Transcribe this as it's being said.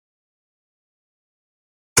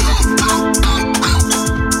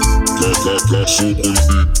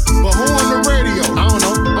But who on the radio? I don't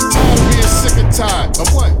know. I'm tired of being sick and tired. Of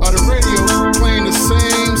what? Of the radio playing the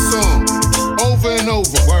same song over and over.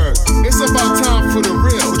 Word. It's about time for the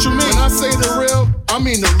real. What you mean? When I say the real, I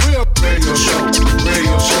mean the real radio show.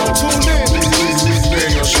 Radio show. Tune in.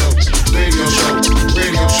 Radio show. Radio show.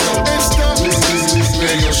 Radio show. It's the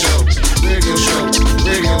radio show. Radio show.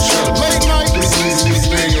 Radio show. Late night.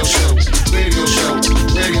 Radio show. Radio show.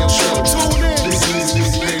 Radio show. Tune in.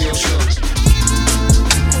 Radio show.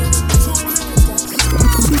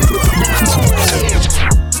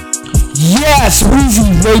 Yes, Weezy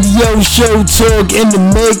Radio Show Talk in the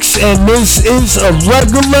mix, and this is a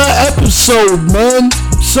regular episode, man.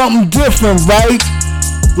 Something different, right?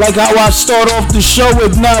 Like how I start off the show,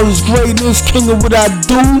 acknowledge greatness, king of what I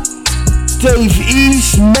do. Dave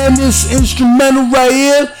East, Menace, instrumental right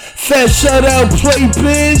here. Fat shout out Play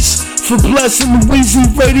Biz for blessing the Weezy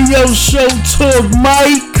Radio Show Talk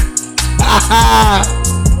mic.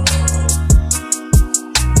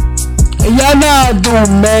 And y'all know how I do,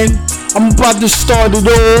 man. I'm about to start it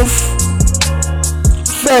off.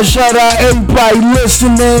 Fat shout out everybody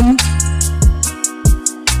listening.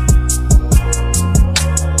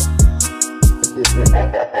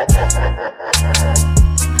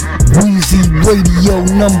 Weezy Radio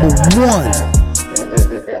 #1.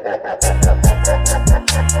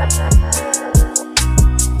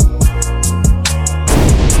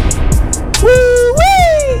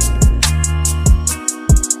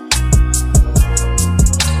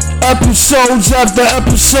 Episodes after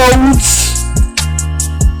episodes.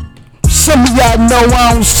 Some of y'all know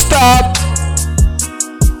I don't stop.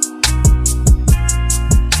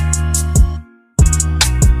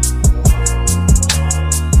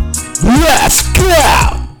 Let's go!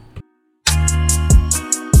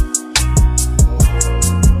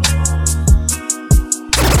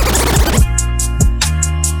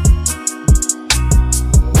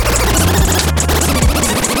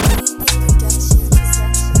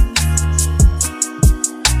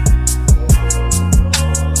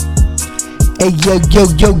 Hey yo, you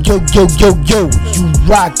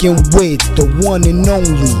rockin' with the one and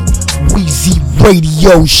only Weezy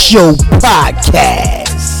Radio Show Podcast.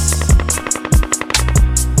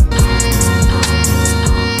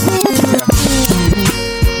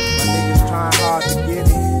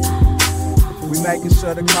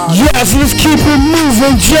 Yes, let's keep it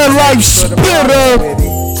moving, just like Spitter,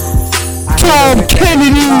 Tom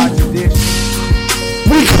Kennedy.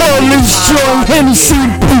 We call this joint Hennessy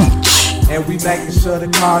Beach. And we making sure the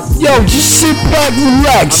cars. Yo, just sit back,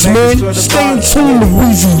 relax, man. Stay in tune to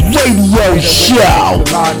Weezy Radio Show.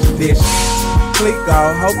 Clico,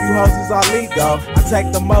 hope you hoes are legal. I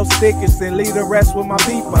take the most thickest and leave the rest with my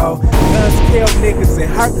people. Guns kill niggas and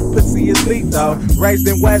hurt pussy is lethal. Raised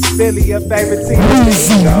in West Philly, your favorite team is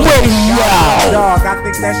Weezy Radio. Dog, I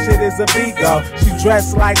think that shit is a Vigo. She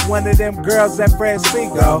dressed like one of them girls at Fred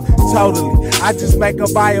Seago. Totally, I just make her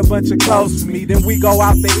buy a bunch of clothes for me. Then we go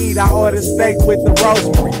out to eat, I order steak with the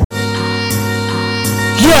rosemary.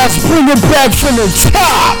 Yes, bring it back from the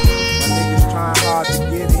top. My niggas trying hard to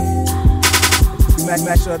get in.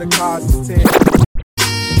 Make sure the cars is 10.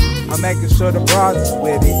 I'm making sure the bras is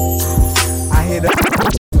with it. I hit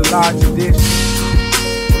the large dish.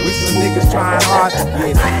 We some niggas trying hard to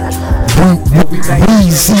get it.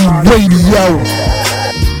 Weezy Radio.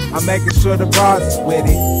 I'm making sure the bras is with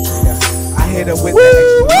it. I hit her with the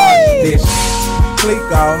extra large dish.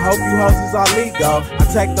 Clico, hope you hoes are legal. I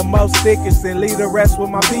take the most thickest and leave the rest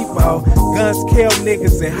with my people. Guns kill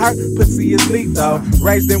niggas and hurt pussy is lethal.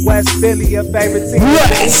 Raised in West Philly, your favorite team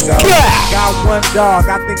is Vigo. Got one dog,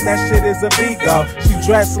 I think that shit is a Vigo. She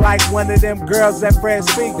dressed like one of them girls at Fred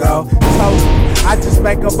Seago. I just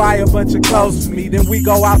make her buy a bunch of clothes for me. Then we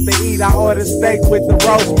go out to eat, I order steak with the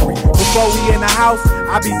rosemary. Before we in the house,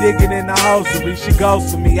 I be digging in the hosiery. She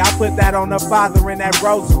goes for me, I put that on her father in that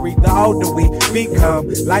rosary. The older we become,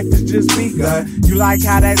 life is just begun. You like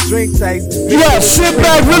how that drink tastes? Yeah, sit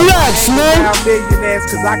back, relax, man. I'm millionaires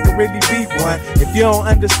cause I can really be one. If you don't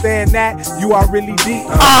understand that, you are really deep.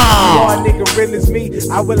 You are a nigga real as me,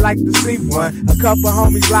 I would like to see one. A couple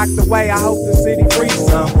homies locked away, I hope the city frees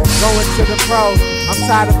some. Going to the pros, I'm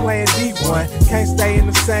tired of playing D1. Can't stay in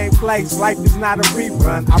the same place, life is not a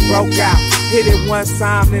rerun. I broke out, hit it one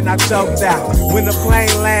time, then I choked out. When the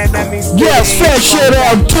plane land, that means yes, fat shit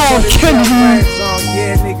out, Tom Kennedy.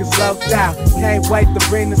 Yeah, niggas loped out. Can't wait to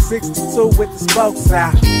bring the 62 with the spokes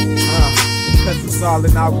out. Cause it's all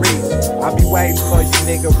in our reach. I'll be waiting for you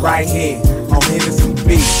nigga right here on Hennessy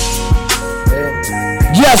Beach.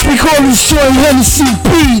 Yes, we call this joint Hennessy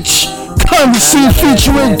Beach. Behind the scene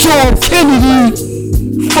featuring John Kennedy.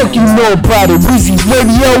 Fuck you know about it. Weezy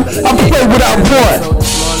Radio. I play what I want.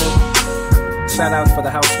 Shout out for the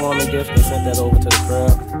housewarming gift. They sent that over to the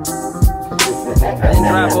crowd. I didn't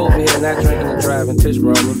drive over here, not drinking and driving. Tish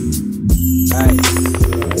brought me. Alright.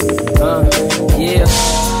 Yeah.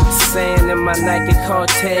 Saying in my Nike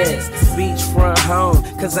Cortez, beachfront home,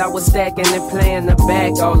 cause I was stacking and playing the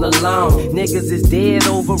back all alone. Niggas is dead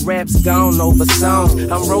over raps, gone over songs.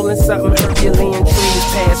 I'm rolling something Herculean, trees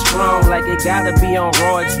past strong, like it gotta be on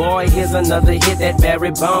roids. Boy, here's another hit, that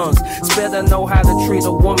Barry Bonds. Better know how to treat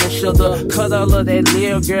a woman, shoulda cut all of that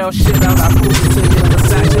little girl shit out. I push it to the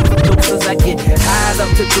Versace producers. I get hired up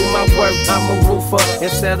to do my work, I'm a roofer.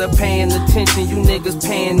 Instead of paying attention, you niggas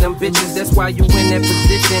paying them bitches. That's why you in that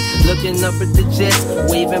position. Looking up at the jets,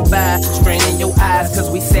 waving by, straining your eyes,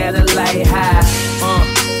 cause we satellite high.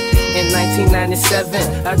 In 1997,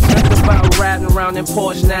 I dreamt about riding around in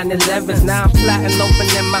Porsche 911s. Now I'm plotting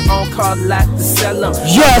opening my own car lot to sell them.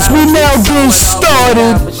 Yes, we now get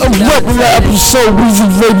started. A regular episode, Weezy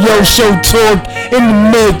Radio Show Talk in the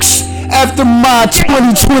mix. After my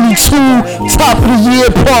 2022 top of the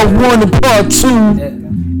year, part 1 and part 2.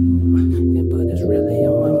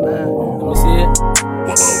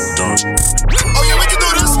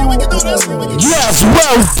 Yes,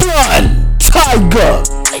 well done, Tiger,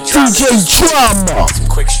 DJ Drama. Some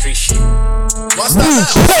quick street shit. We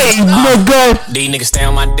paid, nigga. These niggas stay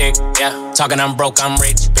on my dick, yeah. Talking I'm broke, I'm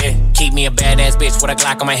rich, yeah. Keep me a badass bitch with a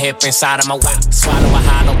Glock on my hip, inside of my whip. Swallow a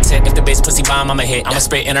hollow tip. If the bitch pussy bomb, I'ma hit. I'ma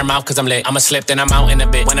spit in her mouth cause I'm lit. I'ma slip, then I'm out in a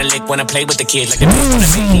bit. Wanna lick, wanna play with the kid. Like the bitch wanna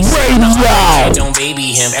baby. Radio. Don't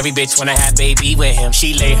baby him. Every bitch wanna have baby with him.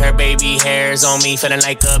 She lay her baby hairs on me, feeling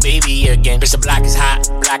like a baby again. Bitch, the block is hot.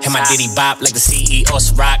 And my ditty bop like the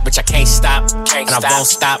CEO's rock. Bitch, I can't stop. And I won't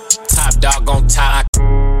stop. Top dog on top.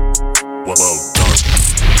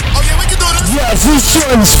 Yes, this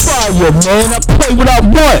shit is fire, man. I play what I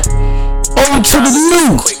want. On to the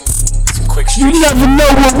new. You never know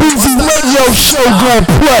what Weezy Radio Show gon'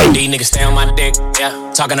 play. These niggas stay on my dick, yeah.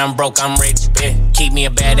 Talking I'm broke, I'm rich, yeah. Keep me a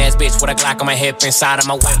badass bitch with a Glock on my hip, inside of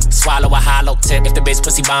my whip. Swallow a hollow tip. If the bitch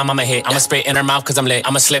pussy bomb, I'ma hit. I'ma spit in her mouth cause I'm lit.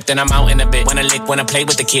 I'ma slip, then I'm out in a bit. Wanna lick, wanna play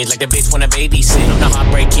with the kids. Like the bitch wanna babysit. No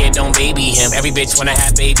heartbreak kid, don't baby him. Every bitch wanna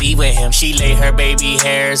have baby with him. She lay her baby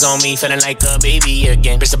hairs on me, feeling like a baby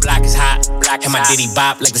again. Bitch, the block is hot. And my ditty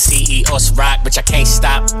bop like the CEO's rock. Bitch, I can't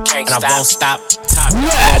stop. And I won't stop. Top,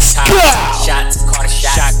 Let's top, go. Shots,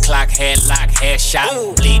 shot clock, headlock,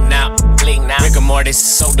 headshot. Bleeding out, rigor mortis,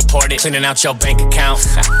 so deported. Cleaning out your bank account.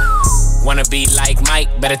 Wanna be like Mike,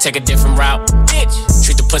 better take a different route. Bitch,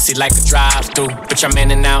 treat the pussy like a drive-thru. Bitch, I'm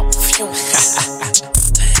in and out.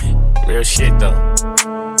 Real shit though.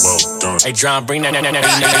 Well done. Hey, John, bring that damn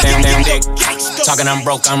dick. Talking I'm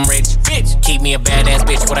broke, I'm rich. Bitch, keep me a badass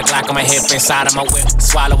bitch with a Glock on my hip, inside of my whip.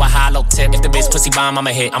 Swallow a hollow tip. If the bitch pussy bomb, I'ma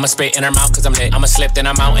hit. I'ma spit in her mouth cause I'm lit. I'ma slip, then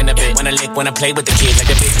I'm out in a bit. Wanna lick, wanna play with the kids. Like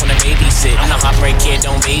the bitch wanna babysit. I'm the heartbreak kid,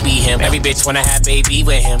 don't baby him. Every bitch wanna have baby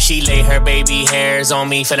with him. She lay her baby hairs on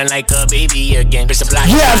me, feeling like a baby again. Bitch, the block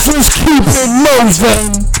is yes, hot. let's keep it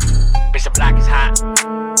moving. Bitch, the block is hot.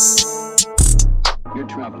 You're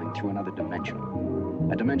traveling to another dimension.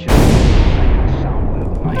 A dimension of sound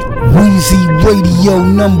of mind. Weezy Radio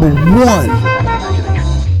 #1.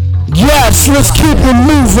 Yes, let's keep it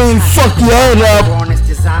moving. Fuck your head up.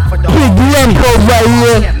 Big Lembo right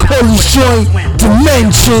here. Polish joint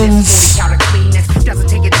Dimensions. Doesn't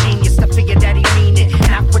take a genius to figure that he mean it.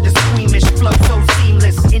 Not for the squeamish flow so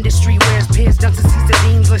seamless. Industry wears peers, doesn't see the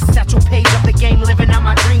meaningless. Satchel page of the game, living out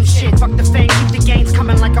my dream shit. Fuck the fame, keep the gains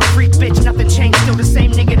coming like a freak bitch. Nothing changed, still the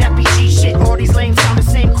same nigga that be G shit. All these lames sound the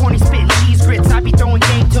same, corny spitting cheese grits. I be throwing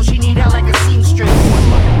game till she need out like a seamstress.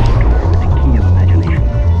 The key of imagination.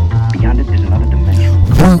 Beyond it is another dimension.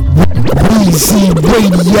 Weezy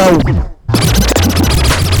Radio.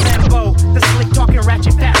 Lambo, the slick talking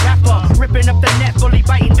ratchet fat rapper. Ripping up the net, bully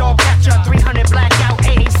biting dog catcher. 300 blackout,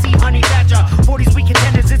 AAC honey badger. 40s we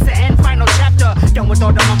contenders, it's the end final chapter. Done with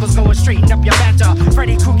all the mumbles going straighten up your banter.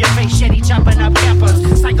 Freddy Krueger face, Shetty chopping up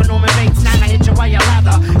campers. Psycho Norman Bates, 9 I hit you while you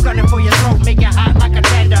lather. Gunning for your throat, make it hot like a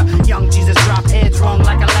tender. Young Jesus drop heads wrong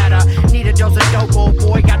like a ladder. Need a dose of dope, old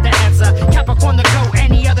boy got the answer. Capricorn the go,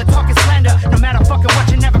 any other talk is slander. No matter fucking what,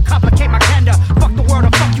 you never complicate my candor. Fuck the world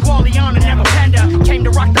or fuck you all the honor, never pander. Came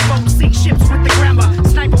to rock the boat, sink ships with the grammar.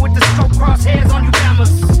 Sniper with the scope, crosshairs on you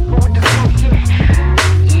bammers. With the scope,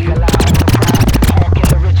 yeah. Eagle eye on the prize, hawking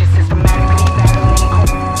the riches systematically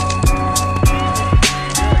battling.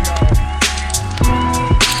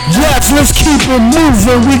 Yes, let's keep it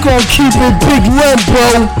moving. We gon' keep it Big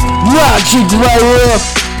Lembo. Logic right here.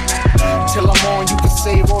 Till I'm on, you can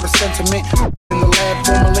save all the sentiment. In the lab,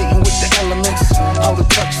 formulating with the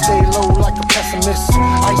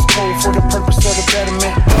the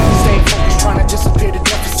betterment. Stay focused, trying to disappear the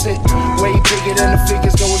deficit. Way bigger than the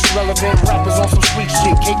figures, though it's relevant. Rappers on some sweet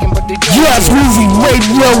shit, caking, but they don't. Yes, Weezy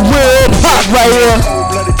Radio, real hot right here.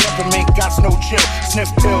 Cold-blooded temperament, got no chill. Sniff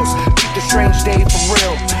pills, keep the strange day for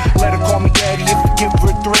real. Let her call me daddy if you give her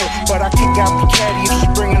a thrill, but I kick out the caddy if she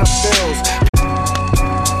bringing up bills.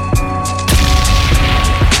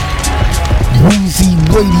 Weezy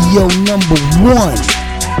Radio #1.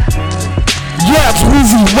 Yes,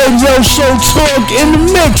 Weezy Radio Show Talk in the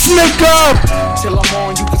mix, nigga. Till I'm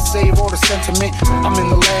on, you can save all the sentiment. I'm in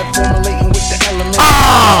the lab formulating with the elements.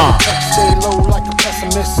 Stay low like a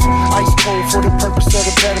pessimist. Ice cold for the purpose of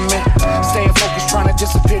the betterment. Staying focused, trying to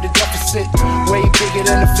disappear the deficit. Way bigger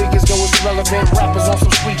than the figures, though it's relevant. Rappers on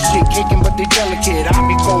some sweet shit, kicking but they delicate. I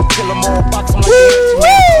be cold, kill them all, box them like the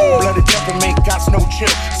X-Men. Blooded temperament, got no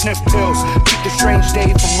chill. Sniff pills, keep the strange day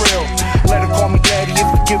for real. Let her call me daddy if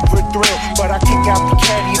you give her a thrill, but I kick out the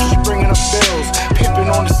caddy if she bringing up bills. Pimping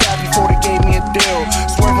on the side before they gave me a deal.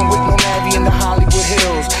 Swerving with no Navy in the Hollywood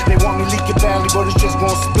Hills. They want me leaking badly, but it's just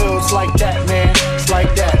gonna spill. It's like that, man. It's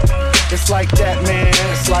like that. It's like that, man.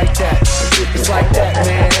 It's like that. It's like that,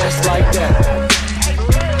 man. It's like that.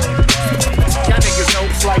 Y'all niggas know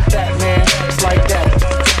it's like that, man. It's like that.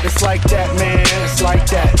 It's like that, man. It's like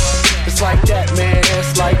that. It's like that, man.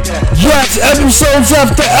 It's like that. Yes, episodes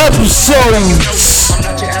after episodes. I'm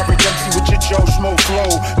not your average MC with your Joe Schmo flow.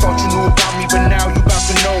 Thought you knew about me, but now you about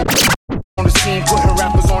to know. On the scene, putting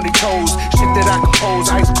rappers on their toes. Shit that I compose,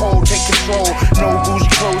 ice cold, take control. No bougie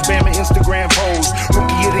clothes, Bama Instagram pose.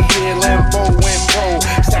 Rookie of the year, Lambo went pro.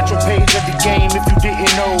 Satchel page of the game if you didn't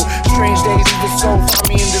know. Strange days even so, find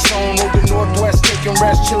me in the zone. Or the Northwest, taking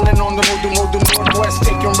rest, chilling on the road. The Northwest,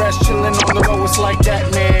 taking rest, chilling on the low. It's like that,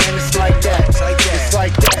 man. It's like that. It's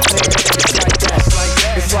like that, man. It's like that.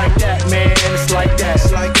 It's like that, man. It's like that.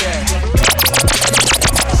 It's like that.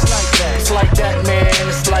 It's like that, man.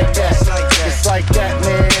 It's like that. It's like that,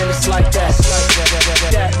 man. It's like that.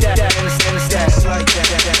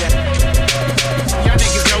 Y'all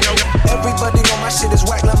niggas know. Everybody know my shit is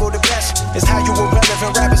whack, Lambo the best. It's how you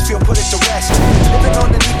irrelevant rappers feel, put it to rest. Living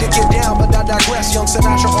on the need to get down, but I digress. Young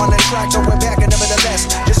Sinatra on that track, going back and nevertheless.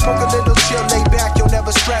 Just smoke a little chill, lay back, you'll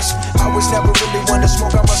never stress. I was never really one to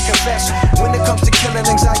smoke, I must confess. When it comes to killing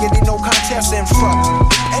anxiety, no contest and fuck.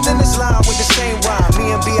 And then this line with the same rhyme.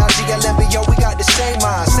 Me and B.I.G. LMBO, we got the same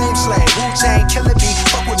mind, same slang. Wu-Tang, Killer B,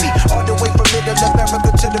 fuck with me. All the way from Middle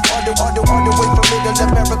America to the all the way from Middle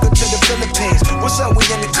America to the Philippines. What's up? We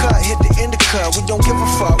in the cut, hit the indica. We don't give a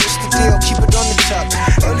fuck. What's the deal? Keep it on the tuck.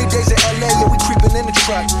 Early days in LA, yeah, we creeping in the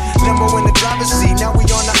truck. Limo in the driver's seat, now we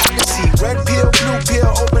on the Odyssey. Red pill, blue pill,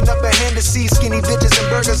 open up a hand to see. Skinny bitches and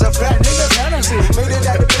burgers are fat niggas. Made it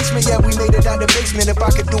out the basement, yeah, we made it out the basement. If I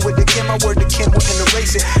could do it again, my word to Kim wouldn't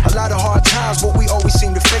erase it. A lot of hard times, but we always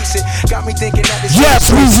seem to face it. Got me thinking that this.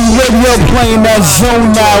 Yes, Weezy Radio playing that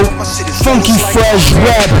zone out. Funky fresh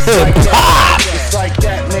rap hip hop. It's like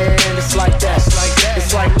that, man. It's like that.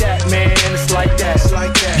 It's like that, man. It's like that.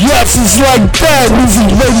 Yes, it's like that. Weezy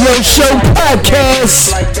Radio Show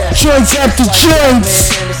podcast. Joints after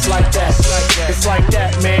joints. It's like that. It's like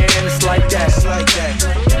that, man. It's like that.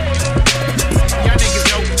 Y'all niggas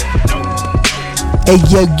know. Hey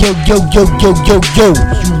yo. You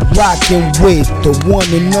rockin' with the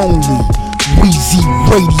one and only Weezy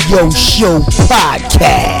Radio Show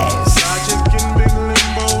podcast.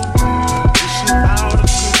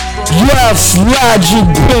 Yes, Logic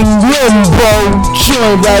Big Limbo,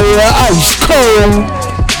 joined right here, ice cold.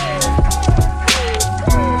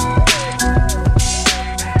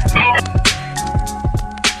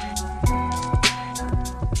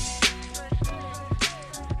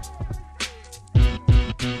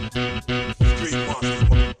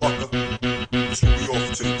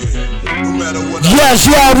 Yes,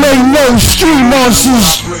 y'all already know Street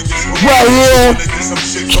Monsters right here.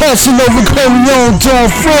 Casanova Corleone, Don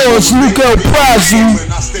Flores, Nico Prozzi.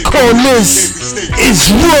 Call this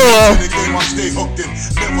is raw.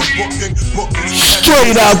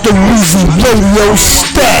 Straight out the Weezy Radio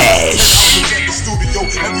stash.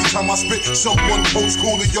 Every time I spit, someone posts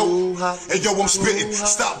Coolio. Hey yo, I'm spitting,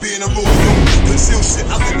 stop being a rodeo. Conceal shit,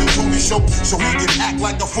 I let the Dooley show. So he can act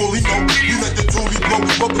like a fully know. You let the Dooley blow,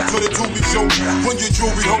 welcome to the Dooley show. When your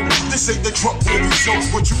jewelry ho, this ain't the truck movie show.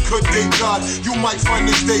 But you could thank God, you might find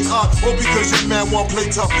this day odd. Or because your man won't play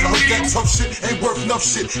tough. But that tough shit ain't worth enough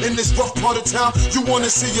shit. In this rough part of town, you wanna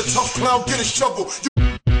see a tough clown get a shovel.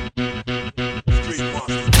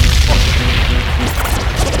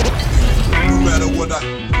 No matter what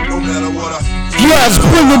I yes,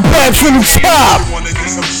 bring it back from the top.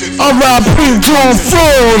 R.I.P. Don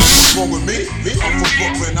Flores. I'm from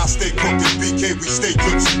Brooklyn, I stay cooking. BK, we stay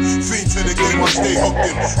cooking. Fiend to the game, I stay hooked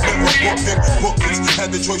in. Never booked in bookings. Had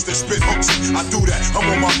the choice to spit hooks. I do that, I'm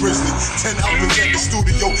on my grizzly. 10 outfits at the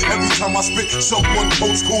studio. Every time I spit, someone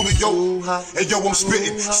posts Coolio. And yo, I'm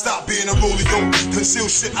spitting. Stop being a rolio. Conceal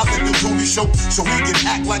shit, I let the Toolie show. So he can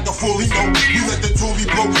act like a fully know. You let the Toolie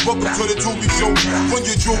blow. Welcome to the Toolie show. Run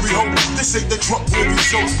your jewelry home. This ain't the truck where we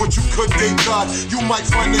show. But you could date God. You might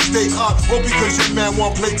find this day hard. Or because your man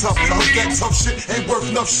won't play tough. Cause that tough shit ain't worth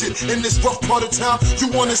enough shit. In this rough part of town, you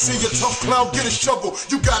wanna see a tough clown get a shovel.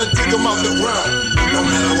 You gotta dig him out the ground. No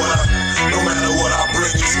matter what I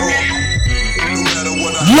bring is wrong. No matter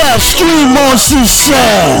what I yeah, stream on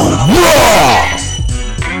C-Sound. Raw.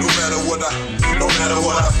 No matter what I bring.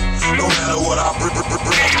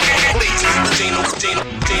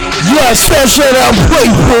 Yeah, special out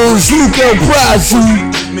Playboys, Luco Prozzy.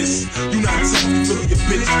 Miss, you not talking to your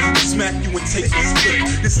bitch. Smack you and take this split.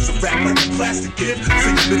 This is a rap like a plastic gift.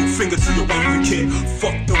 Take a middle finger to your wife and kid.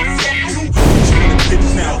 Fuck them, fuck you. Put you in a bitch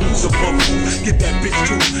now, who's above you? Get that bitch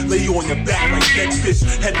too. Lay you on your back like that bitch.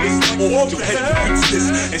 Headless, or your head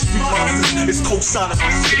useless. And street monsters is co-signing my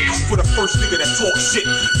shit. For the first nigga that talk shit.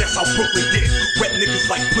 That's how Brooklyn get. Wet niggas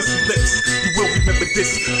like pussy lips. You will remember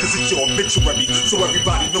this, cause it's your obituary. So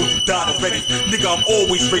everybody know you died already. Nigga, I'm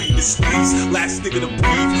always ready to squeeze. Last nigga to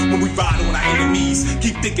breathe. When we ride on our enemies,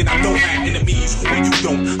 keep thinking I don't have enemies. When you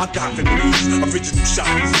don't, I got enemies. Original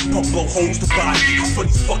shotties, pump blow holes to bodies. For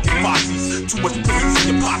these fucking posses, too much pussies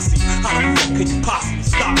in your posse. How the fuck can you possibly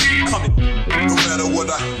stop coming? No matter what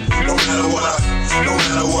I bring is wrong. No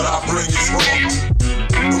matter what I bring is wrong.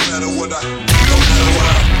 No matter what I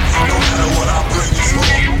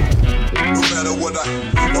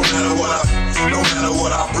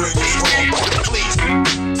bring is wrong. Please,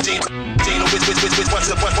 Dino, what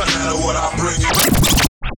matter what I bring is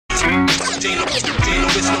Dino,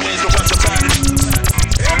 which no man's gonna run about it.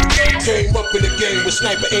 Came up in the game with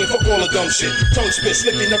sniper aim, fuck all the dumb shit. Tongue spit,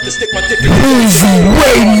 slippy enough to stick my dick in the Easy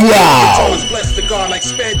radio. Tongues blessed the guard like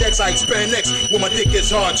spandex, I expand next. When my dick gets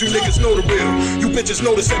hard, you niggas know the real. You bitches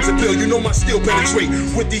know the sex appeal, you know my steel penetrate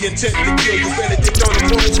with the intent to kill. You Benedict on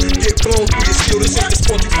the roads, get blown through your steel. This ain't the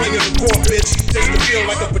sport you playing in the court, bitch. Just to feel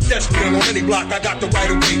like a pedestrian on any block, I got the right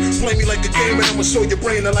of way. Play me like the game and I'ma show your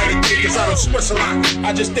brain the light of day. Cause I don't stress a lot, I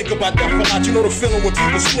just think about death a lot. You know the feeling when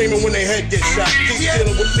people screaming when their head gets shot. Keep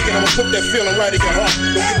dealing with me and I'ma put that feeling right in your heart.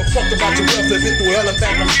 Don't give a fuck about your welfare, been through hell and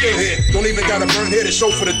back, I'm still here. Don't even gotta burn here to show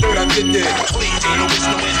for the dirt I did there. Please, ain't no wish,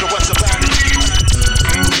 no ends, no what's about it.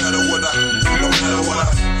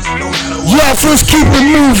 Yes, let's keep it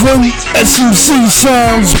moving. SMC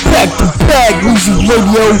sounds back to back. Music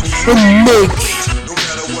radio in the mix.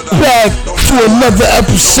 Back for another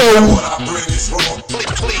episode.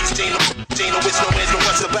 Please, Dino, wish no ends, no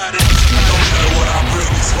what's about it. No matter what I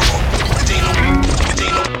bring is wrong. Dino,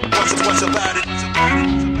 what's about it?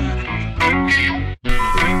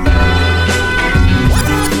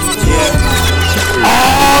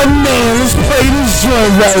 Oh man, let's play this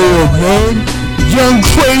joint right here, man. Young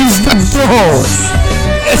Craze the Dawn.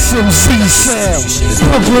 SMC Sound.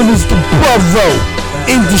 Brooklyn is the brother.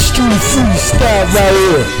 Industry freestyle right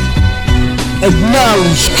here.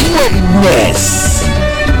 Acknowledge greatness.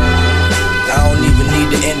 I don't even need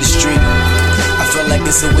the industry. I feel like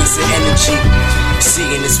it's a waste of energy.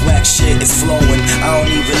 Seeing this whack shit is flowing. I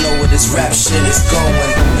don't even know where this rap shit is going.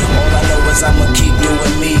 All I know is I'ma keep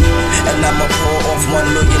doing me. And I'ma pull off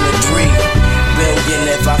 1,000,003 billion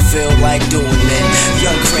if I feel like doing it.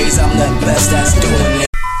 Young Craze, I'm the best that's doing it.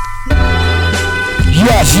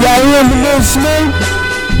 Yes, y'all remember this, man?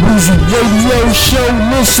 Music radio show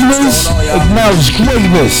listeners, acknowledge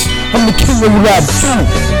greatness. I'm the king of rap too.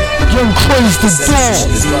 Young Craze the Dawn.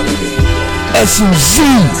 SMZ.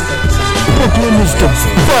 Brooklyn is the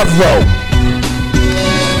brother.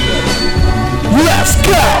 Let's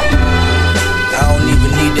go. I don't even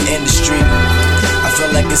need the industry. I feel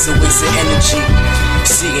like it's a waste of energy.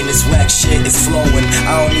 Seeing this whack shit is flowing.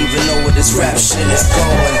 I don't even know where this rap shit is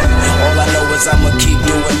going. All I know is I'ma keep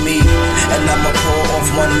doing me. And I'ma pull off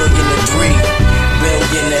 1,000,003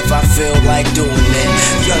 billion if I feel like doing it.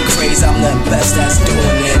 Young Craze, I'm the best that's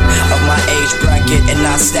doing it. Of my age bracket and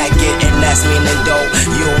I stack it. And that's meaning dope,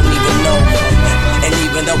 you don't even know. And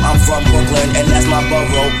even though I'm from Brooklyn and that's my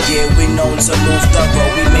borough, yeah, we known to move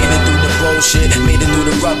thorough. We made it through the bullshit, made it through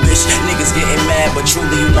the rubbish. Niggas getting mad, but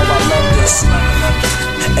truly you know I love this.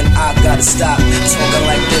 And I gotta stop talking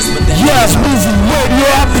like this, but then yes, music radio,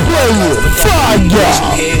 I play it. Fire!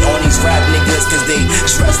 Head on these rap niggas, cause they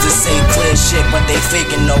trust to say clear shit. shit, but they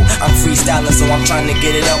faking, no. I'm freestyling, so I'm trying to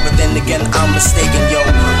get it out, but then again, I'm mistaken, yo.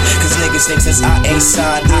 Cause niggas think since I ain't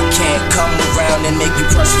signed, I can't come around and make you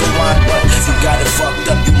press rewind. But you got it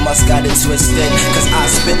fucked up, you must got it twisted. Cause I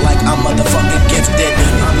spit like I'm motherfucking gifted.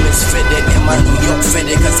 I'm misfitted in my New York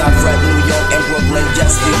fitted. Cause I've read New York and Brooklyn,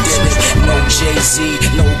 yes we did it. No Jay-Z,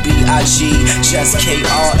 no B.I.G., just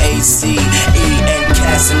K-R-A-C-E and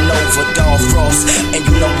Casanova, Dawn Frost. And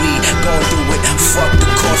you know we gon' do it. Fuck the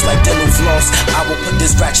course like Dental Floss. I will put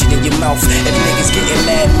this ratchet in your mouth. If niggas getting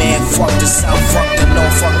mad, man, fuck the South, fuck the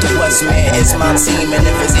North, fuck the West, man. It's my team, and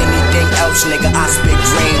if it's anything else, nigga, I spit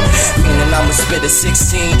green. Meaning I'ma spit a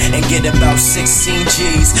 16 and get about 16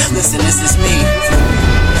 G's. Listen, this is me.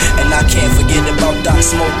 And I can't forget about Doc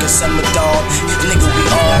Smoke and Summer Dog. Nigga, we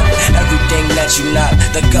on everything that you not.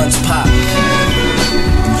 The guns pop.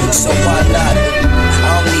 So why not? I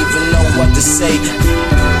don't even know what to say.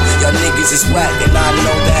 Y'all niggas is whack and I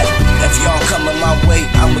know that. If y'all coming my way,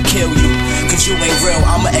 I'ma kill you. Cause you ain't real,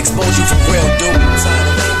 I'ma expose you for real, dude.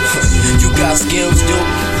 You got skills, dude.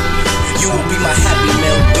 You will be my happy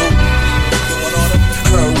meal, dude.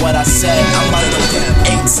 Heard what I said, I'm about to put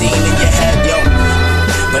 18 in your head, yo.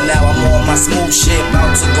 But now I'm on my smooth shit,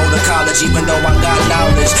 about to go to college even though I got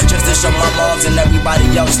knowledge. Just to show my moms and everybody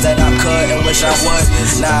else that I could and wish I would.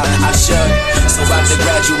 Nah, I should. So after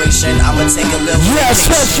graduation, I'ma take a little yes,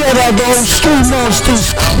 let's share that those Street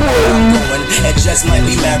Monsters crew. It just might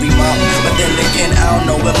be Mary Mom, but then again, I don't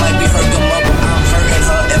know, it might be her mother. I'm hurting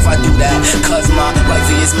her if I do that. Cause my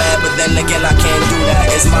wifey is mad, but then again, I can't do that.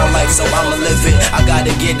 It's my life, so I'ma live it. I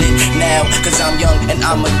gotta get it now, cause I'm young and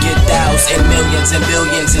I'ma get thousands and millions and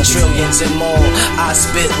billions and trillions and more. I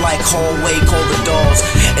spit like hallway corridors.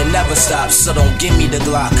 It never stops, so don't give me the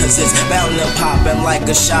Glock, cause it's bound to pop and like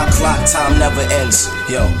a shot clock. Time never ends.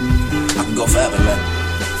 Yo, I can go forever, man.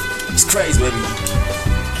 It's crazy, baby.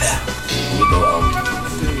 Yeah. Let me go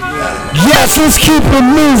yes, let's keep it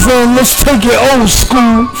moving. Let's take it old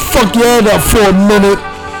school. Fuck your head up for a minute.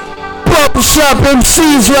 Barbershop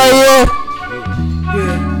MCs right here.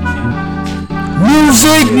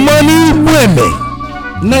 Music, money, women.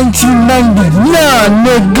 1999,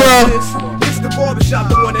 nigga. It's the barbershop,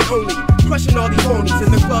 the one and only. Crushing all these phonies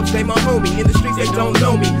in the clubs, they my homie. In the streets, they don't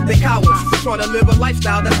know me. They cowards, trying to live a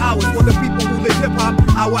lifestyle that's ours. For the people who live hip hop,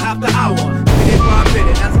 hour after hour. Minute by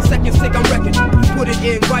minute, as the seconds tick, I'm wrecking. Put it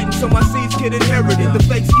in writing so my seeds get inherited. The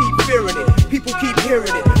fakes keep fearing it, people keep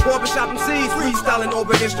hearing it. Barbershop MCs freestyling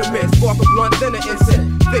over instruments. Spark a blunt, then an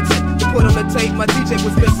incense. Fix it, to put on the tape, my DJ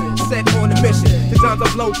was missing. Set on a mission, designs I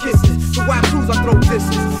blow kisses. To whack crews I throw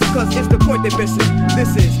disses, cause it's the point they missing.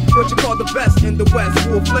 This is what you call the best in the West.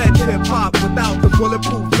 Full-fledged hip-hop without the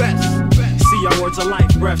bulletproof vest. See our words of life,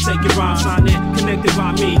 breathtaking rhymes, sign it, connected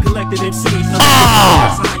by me, collected MCs.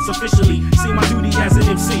 Heights officially, see my duty as an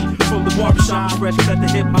MC. From the barbershop, fresh cut the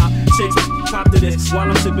hip hop, chicks pop to this while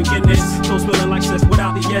I'm sipping Guinness. Toes feeling like this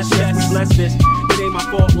without the yes, we bless this. It ain't my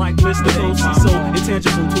fault, like Mr. Ghost, so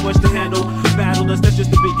intangible, too much to handle. Battle us, that's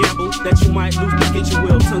just a big gamble that you might lose to get your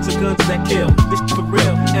will. Tons of guns that kill, this for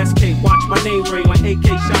real. SK, watch my name ring like AK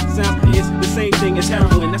shot sound. It's the same thing as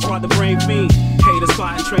heroin, that's why the brain fiend. Haters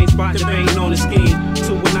plotting, train spot, debating on the scheme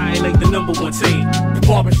to annihilate the number one team. The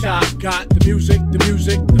barbershop got the music, the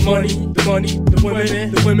money,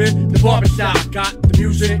 the women. The barbershop got the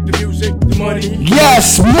music, the money.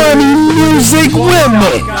 Yes, money, music,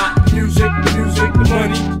 women. Got the music, the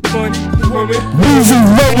money, the women. Music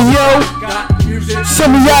radio.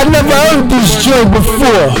 Some of y'all never heard this joke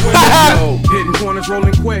before. Hitting corners,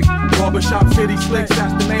 rolling quick. Barbershop City Slicks,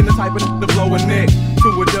 that's the name, the type of the blowing Nick. To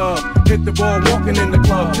a dub, hit the ball, walking in the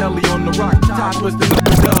club. Telly on the rock, tie twisting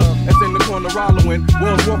the dub. That's in the corner, hollowing.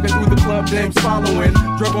 Wells walking through the club, James following.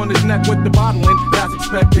 Drug on his neck with the bottling, that's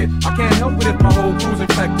expected. I can't help it if my whole crew's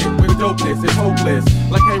infected with dopeness. It's hopeless,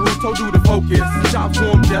 like hey Ruth told you to focus. Chops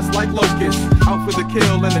form just like locusts, out for the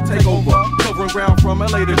kill and the takeover. Covering ground from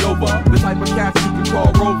LA to Dover. The type of cats you can call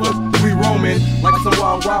rovers. We roaming like some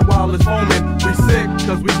wild is foaming. We sick,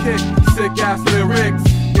 cause we kick sick ass lyrics.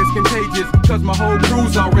 It's contagious, cause my whole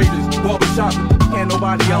crew's outrageous. Barbershop, can't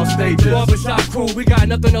nobody else stage it. Barbershop crew, we got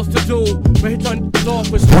nothing else to do. But hit on off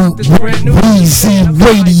with this brand new Easy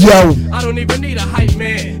radio. I don't even need a hype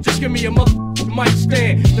man. Just give me a mic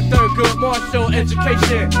stand. The third good martial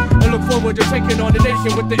education. And look forward to taking on the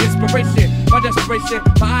nation with the inspiration. My desperation,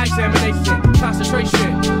 my eye examination,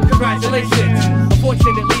 concentration. Congratulations.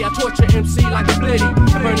 Unfortunately, I torture MC like a blitty.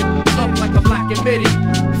 And burn it up like a black and midi.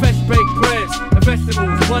 Fresh baked breads and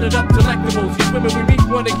vegetables, buttered up delectables. These women we meet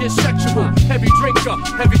wanna get sexual. Heavy drinker,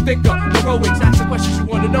 heavy thinker, heroics. Ask the questions you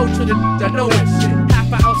wanna know to the that know it.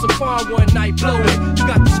 Half an ounce of fun one night, blow it. You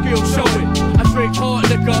got the skill, show it. I drink hard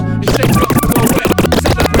liquor and shake up.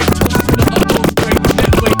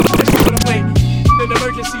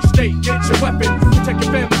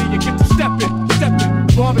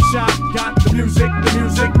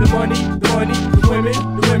 the money, the money, the women,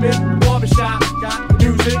 the barbershop, got the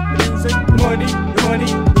music, the money, the money,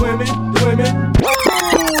 the women.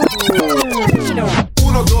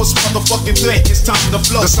 Uno, dos, motherfucking three, it's time to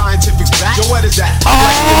flow. The scientific's back. Yo, what is that?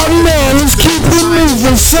 Oh man, let's keep it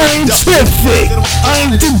moving. Scientific. I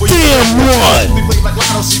ain't the damn one. We play like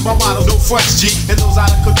Lotto, see my motto, no fronts, G. And those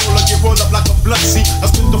out of control, I get rolled up like a blunt, see. I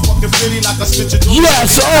spit the fucking Philly like I spit your door.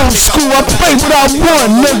 Yes, old school. I play without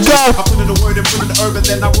one, nigga. I put in the word and put in the herb and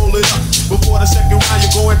then I roll it up. Before the second round,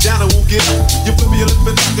 you're going down and won't get up. You flip your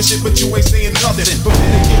lip and talking shit, but you ain't saying nothing. Prepare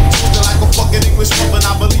to get talking like a fucking English woman.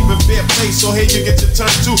 I believe in fair play, so here you get your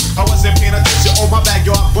turn too. I wasn't paying attention, oh my bad,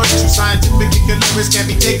 yo, I burnt you. Scientific lyrics can't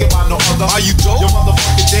be taken by no other. Are you dope? Your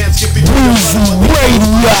motherfucking damn skippy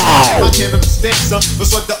Radio. I can't understand, son.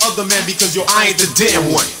 It's like the other man because yo, I ain't the damn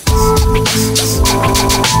one.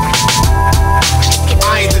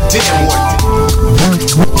 I ain't the damn one.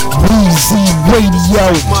 Weezy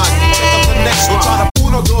Radio. Check out the next one. Try to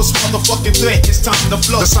uno, dos, motherfucking three. It's time to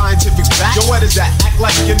flow. The scientific's back. Yo, what is that? Act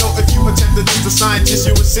like you know if you attempt to do the scientist,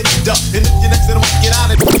 you would sit and duck. And if you're next to them, get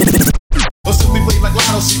out of it. Or simply play like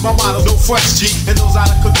Lotto, see my motto, no fronts, G. And those out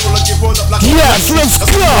of control, I get rolled up like yes, let's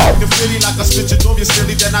go. You feel like I spit your door, you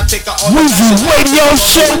silly, then I take out all Weezy Radio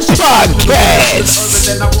Show Podcast.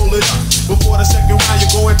 Then I roll it up. Before the second round, you're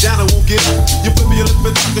going down and won't get up. You flip your lip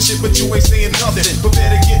and talking shit, but you ain't saying nothing.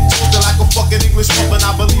 Prepare to get toasted like a fucking English woman.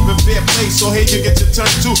 I believe in fair play, so here you get your turn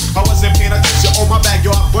too. I wasn't paying attention, oh my bad, yo,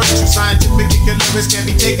 I burnt you. Scientific lyrics can't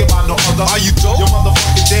be taken by no other. Are you dope? Your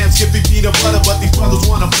motherfucking damn skippy peanut butter, but these brothers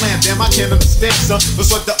wanna plan. Damn, I can't understand, son.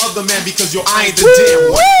 It's like the other man because yo, I ain't the damn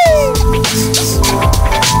one.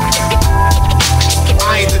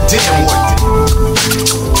 I ain't the damn one.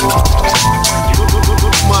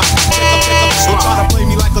 So try to play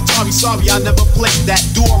me like Atari, sorry I never played that.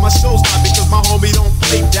 Do all my shows now because my homie don't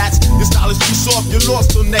play that. Your style is too soft, you're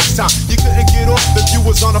lost till next time. You couldn't get off if you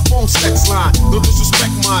was on a phone sex line. No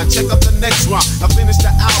disrespect mine, check out the next round. I finished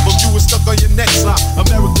the album, you was stuck on your next line.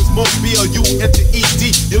 America's most B-L-U-N-T-E-D.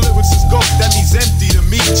 Your lyrics is ghost, that means empty to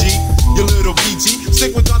me, G. Your little BG,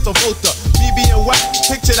 stick with John Travolta. BB and Wack,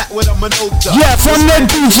 picture that with a Minota. Yes, I'm that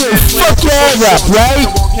DJ, fuck your rap, right?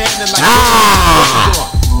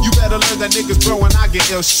 You better learn that niggas bro when I get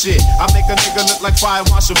ill shit. I make a nigga look like Fire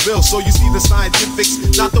Marshal Bill. So you see the scientifics,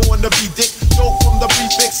 not the one to be dick. Dope from the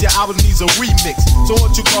prefix, your album needs a remix. So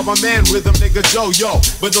what you call my man Rhythm, nigga Joe, yo.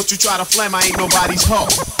 But don't you try to flame, I ain't nobody's hoe.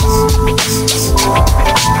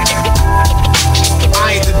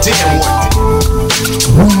 I ain't the damn one.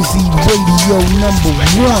 Weezy Radio number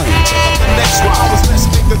one. The next one, I was less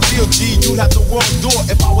big a deal, G. You'd have the world door.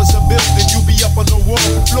 If I was a building, you'd be up on the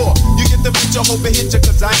wrong floor. You get the picture, hope it hit you,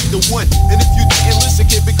 cause I ain't the one. And if you didn't listen,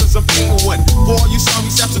 kid, because I'm being one. For all you sorry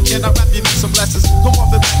saps who cannot rap, you need some lessons. Come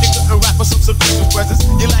off the back and couldn't rap for some submission presents.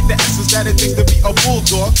 You lack the essence that it takes to be a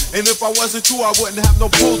bulldog. And if I wasn't true, I wouldn't have no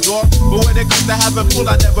bulldog. But when it comes to having pull,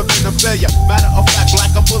 I never been a failure. Matter of fact,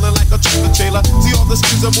 black, I'm pulling like a tractor trailer. See all the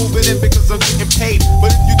skills are moving in because I'm getting paid.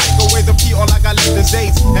 But if you take away the P, all I got left is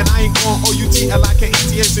AIDS. And I ain't going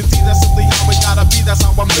O-U-T-L-I-K-E-T-S-T. That's simply how it gotta be, that's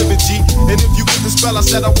how I'm living, G. And if you couldn't spell, I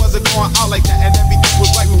said I wasn't going out like that. And everything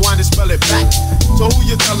was right, we wanted to spell it back. So who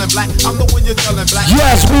you telling black? I'm the one you're telling black.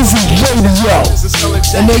 Yes, Weezy Radio.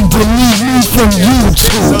 And they delete me from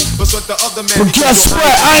YouTube. But guess what?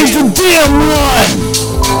 I ain't the damn one.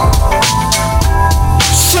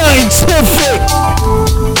 Scientific.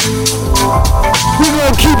 We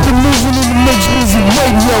gonna keep it moving in the Mix Weezy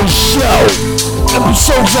Radio show.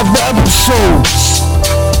 Episodes after episodes.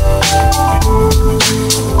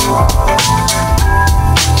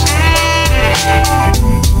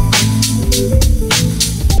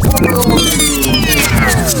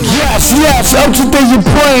 Yes, Ultra Day you're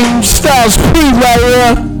playing Styles P right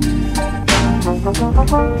here.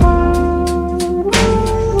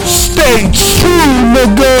 Stay true,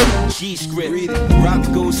 nigga. G-script, rock the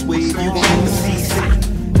ghost wave, you gon' get the seasick.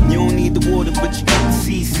 You don't need the water, but you get the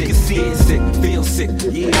seasick. You can see it sick, feel sick,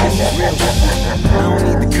 yeah, that's real. I don't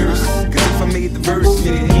need the curse, cause if I made the verse,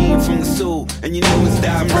 it came from the soul, and you know it's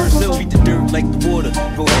diverse. Treat the dirt like the water,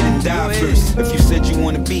 go ahead and die first. If you said you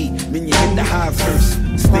wanna be, then you hit the high first.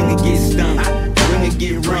 Stinger get stung, ringer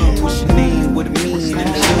get rung. What's your name, what it mean, and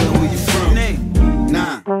the hood, where you from?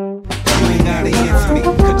 Nah, you ain't gotta answer me.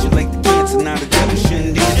 Cut you like the cancer, not a devil,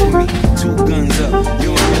 shouldn't dance with me. 2 guns up,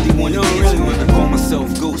 you don't really wanna dance with me. I call myself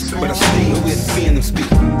Ghost, but I stay with the phantom speak.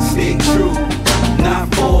 Stay true, not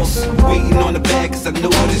false. Waiting on the bag, cause I know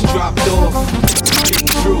what is dropped off. Stay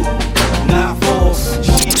true, not false.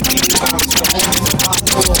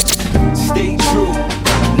 Stay true,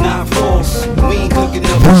 not false. We ain't cooking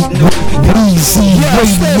up, but you know we got Weezy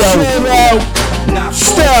Radio.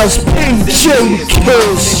 Nas, Pink J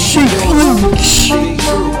Kiss, She Bleach,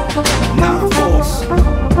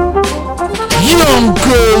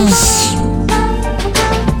 Youngers.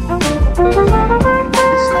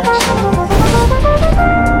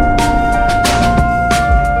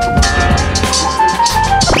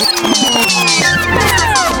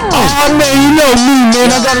 Oh man, you know me, man.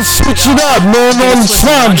 I gotta switch it up, man. All the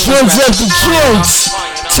time, joints after joints.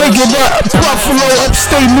 Take it up, Buffalo,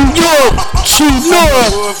 upstate New York, True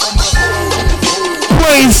North.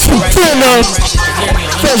 Brains for dinner.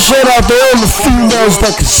 Fresh shout out to all the females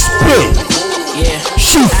that can spit.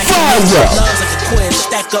 She fire.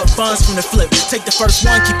 Stack up funds from the flip. Take the first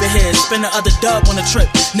one, keep it here. Spin the other dub on the trip.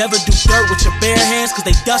 Never do dirt with your bare hands, cause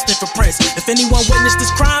they dustin' for prints. If anyone witnessed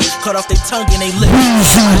this crime, cut off their tongue and they lip.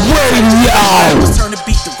 I turn to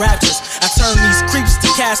beat the raptures. I turn these creeps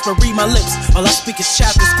to Casper, read my lips. All I speak is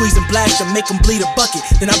chapter, squeeze and blast them, make them bleed a bucket.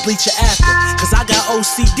 Then I bleach you after. Cause I got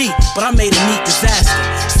OCD, but I made a neat disaster.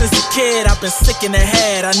 Since a kid, I've been sick in the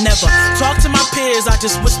head. I never talked to my peers, I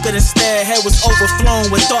just whispered instead. Head was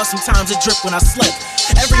overflown with thoughts, sometimes it dripped when I slept.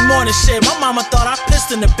 Every morning shit, my mama thought I pissed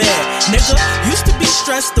in the bed. Nigga, used to be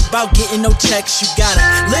stressed about getting no checks. You gotta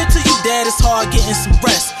live till you dead, it's hard getting some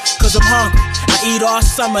rest. Cause I'm hungry, I eat all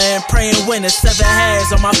summer and pray in winter. 7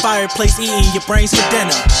 heads on my fireplace, eating your brains for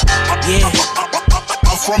dinner. Yeah,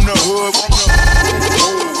 I'm from the hood.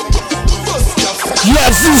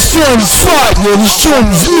 Yes, this joint's fire, man. This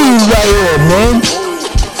joint's mean right here, man.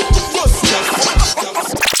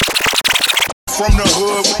 From the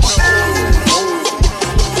hood.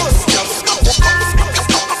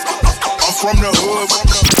 From the hood.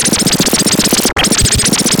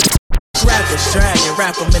 Rappers drag and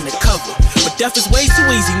rap them in the cover. But death is way too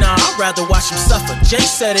easy, nah, I'd rather watch him suffer. Jay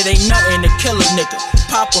said it ain't nothing to kill a nigga.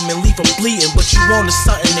 Pop him and leave him bleeding, but you wanted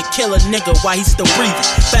something to kill a nigga while he's still breathing.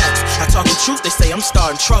 Facts, I talk the truth, they say I'm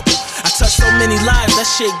starting trouble. I touched so many lives, that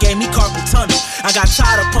shit gave me carpal tunnel. I got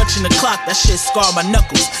tired of punching the clock, that shit scarred my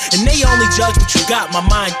knuckles. And they only judge what you got, my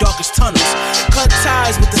mind dark as tunnels. Cut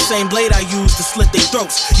ties with the same blade I use to slit their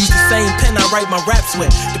throats. Use the same pen I write my raps with.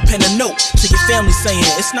 The pen a note to your family saying,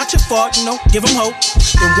 it's not your fault, you know, give them hope.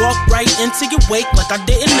 Then walk right into your wake like I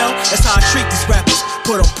didn't know. That's how I treat these rappers.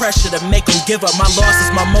 Put on pressure to make them give up. My loss is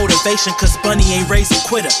my motivation, cause Bunny ain't raised a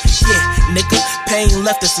quitter. Yeah, nigga, pain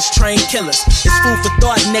left us as trained killers. It's food for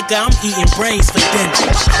thought, nigga, I'm eating brains for dinner.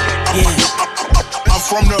 Yeah, I'm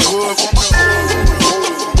from the hood.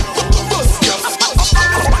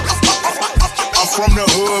 I'm from the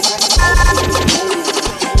hood.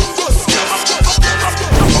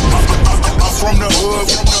 I'm from the hood.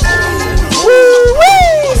 Woo-wee!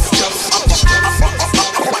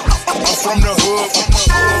 I'm from the hood.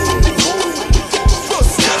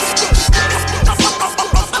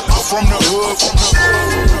 I'm from the hood.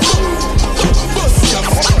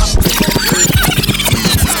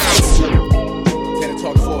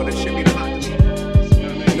 Talk forward, this shit be the hot to me.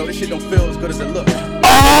 You know, this shit don't feel as good as it look.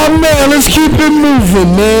 Oh man, let's keep it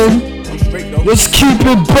moving, man. I'm straight though. Let's keep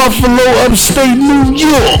it Buffalo, upstate New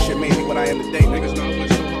York. Shit made me what I am today, niggas know I'm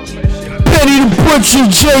so hard for this shit. Benny the Butcher,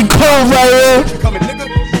 J. Cole right here. Coming, nigga.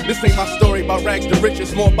 This ain't my story about rags to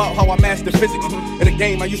riches, more about how I mastered physics. In a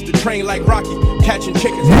game I used to train like Rocky, catching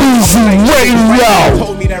chickens. Radio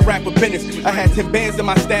told me that rapper business. I had 10 bands in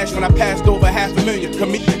my stash when I passed over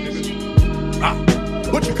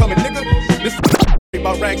 $500,000. What you coming, nigga? This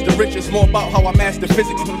about rags to riches, more about how I mastered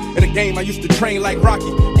physics. In a game I used to train like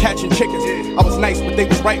Rocky, catching chickens. I was nice, but they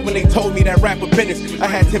was right when they told me that rapper business. I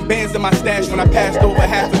had 10 bands in my stash when I passed over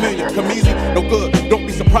 $500,000. Come easy, no good. Don't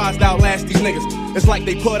be surprised I'll last these niggas. It's like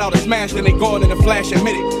they put out a smash, then they gone in a flash and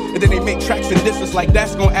minute. And then they make tracks and disses like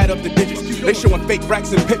that's gonna add up the digits. They showing fake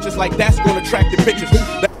racks and pictures like that's gonna attract the bitches.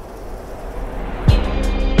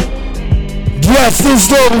 Yes,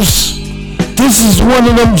 this is one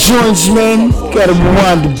of them joints, man. Gotta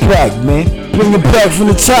rewind it back, man. Bring it back from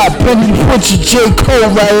the top. Benny the Butcher, J. Cole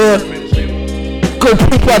right here. Go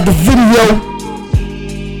pick out the video.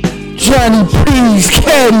 Johnny P's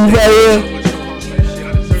Caddy right here.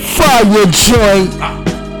 Fire joint.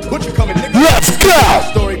 What you coming, nigga? Let's go!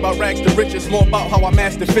 Story about rags to riches, more about how I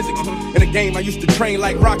mastered physics. In a game I used to train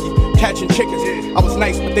like Rocky, catching chickens. I was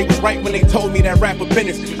nice, but they was right when they told me that rapper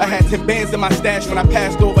business. I had 10 bands in my stash when I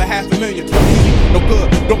passed over $500,000. No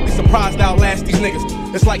good, don't be surprised I'll last these niggas.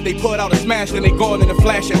 It's like they put out a smash, then they gone in a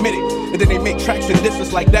flash and minute. And then they make tracks and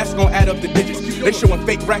disses like that's gonna add up the digits. They showing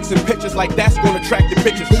fake racks and pictures like that's gonna attract the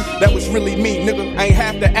bitches. That was really me, nigga. I ain't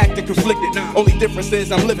have to act and conflicted. Only difference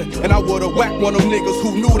is I'm living, and I would've whacked one of them niggas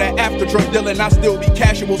who knew that after drug dealing I still be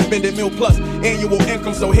casual, spending $1 plus annual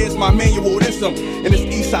income. So here's my manual, this some, and this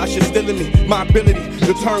east side shit still in me. My ability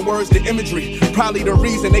to turn words to imagery, probably the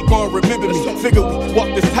reason they gon' remember me. Figure we walk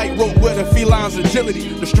this tightrope with a feline's agility.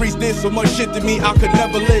 The streets did so much shit to me, I could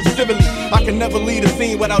never live civilly. I can never leave a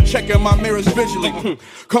scene without checking my mirrors visually.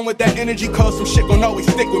 Come with that energy, cause some shit gon' always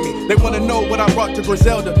stick with me. They wanna know what I brought to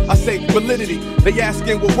Griselda. I say validity. They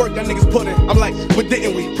asking what work that niggas put in. I'm like, but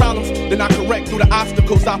didn't we? Problems, then I correct through the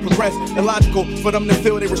obstacles I progress. Illogical for them to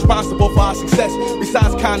feel they responsible for our success.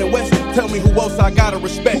 Besides Kanye West, tell me who else I gotta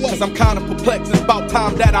respect. Cause I'm kinda perplexed. It's about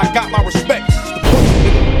time that I got my respect.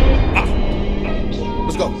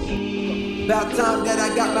 Let's go. About time that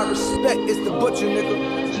I got my respect. It's the butcher,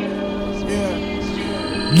 nigga.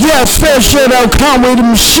 Yeah, special shout out Conway the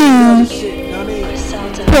Machine,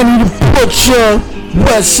 Benny the Butcher,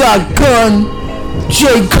 Westside Gun,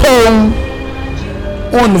 J. Cole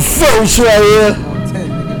on the first right here.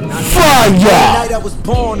 Fire! The night I was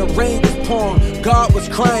born, the rain was pouring, God was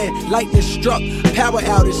crying, lightning struck, power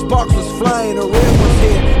outage, sparks was flying, the real was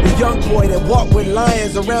here. The young boy that walked with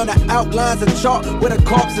lions around the outlines of chalk where the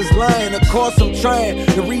corpse is lying. Of course I'm trying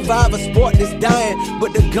to revive a sport that's dying,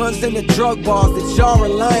 but the guns and the drug bars that y'all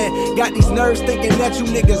relying got these nerves thinking that you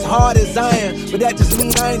niggas hard as iron, but that just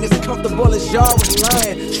mean I ain't as comfortable as y'all was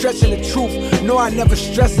lying. Stretching the truth, no I never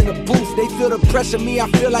stress in the booth. They feel the pressure, me I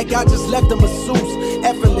feel like I just left a masseuse.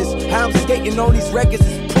 Effortless, how I'm skating on these records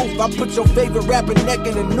is proof. I put your favorite rapper neck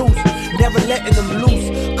in the noose, never letting them loose.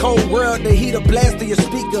 Cold world, the heat a blast to your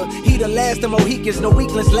speaker. He the last of Mohicans, no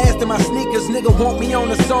weaklings last in my sneakers. Nigga want me on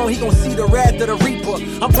the song, he gon' see the wrath of the reaper.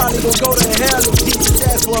 I'm probably gon' go to hell if teachers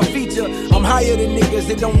ask for a feature. I'm higher than niggas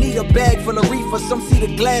that don't need a bag full of reefer. Some see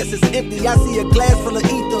the glass is empty, I see a glass full of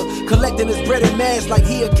ether. Collecting his bread and mass like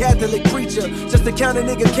he a Catholic preacher. Just to count a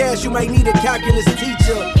nigga cash, you might need a calculus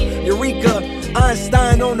teacher. Eureka,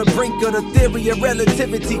 Einstein on the brink of the theory of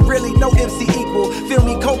relativity. Really no MC equal. Feel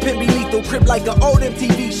me, Copin be lethal. Crib like an old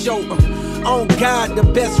MTV show. On God, the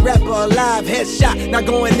best rapper alive. Headshot. Now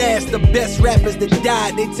go and ask the best rappers that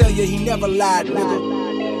died. They tell you he never lied, nigga.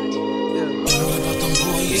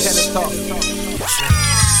 Yeah. Talk.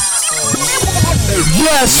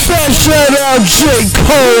 Yes, special shout out J.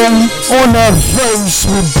 Cole on that verse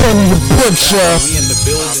with Benny the Butcher.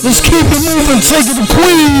 Let's keep it moving, take it to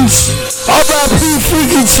Queens. R.I.P.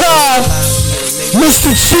 Freaky Time.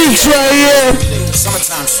 Mr. Cheeks right here.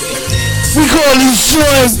 We call these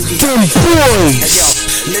joints them boys.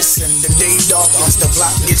 Listen, the day darkens, the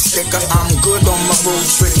block gets thicker. I'm good on my road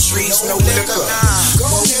trip, trees, no liquor.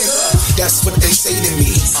 That's what they say to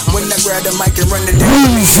me when I grab the mic and run the good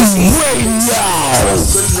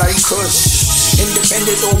like Kush.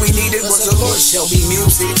 Independent, all we needed was a push. Shelby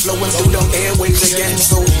music flowing through them airwaves again.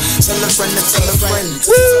 So tell a friend to tell a friend.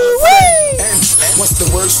 And once the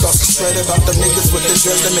word starts to spread about the niggas with the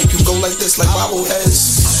dreads that make you go like this, like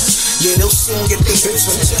bobbleheads. Yeah, they'll soon get the picture.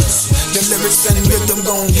 The lyrics and rhythm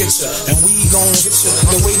gon' get ya, and we gon' get ya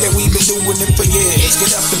the way that we been doing it for years.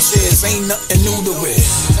 Get up them chairs, ain't nothing new to it.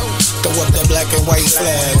 Throw up the black and white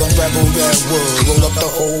flag, unravel that wood, roll up the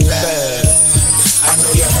whole bag. I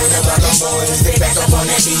know you heard about them boys, they back up on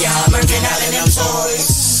that beyond, working out in them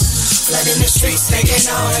toys. Flooding the streets, making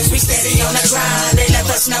noise, we steady on the grind, they left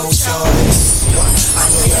us no choice. I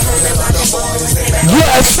know you heard about them boys, they back up on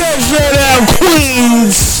that beyond,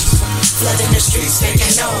 Queens. Flooding the streets,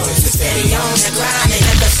 making noise. We steady on the grind, they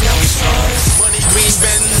left us no choice. Money, green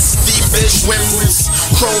Benz, deep fish, whims,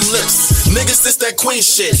 chrome lips. Niggas, this that queen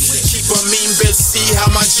shit. Keep a mean bitch, see how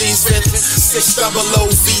my jeans fit. 600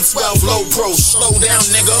 V12 low pro. Slow down,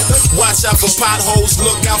 nigga. Watch out for potholes,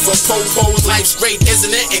 look out for popos. Life's great,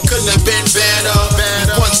 isn't it? It couldn't have been better.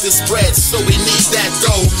 We want this bread, so we need that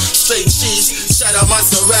dough. Straight cheese, shout out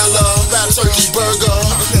mozzarella, turkey burger,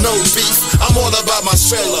 no beef. I'm all about my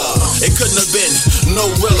trailer. It couldn't have been no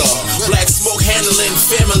realer. Black smoke handling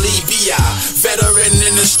family BI. Veteran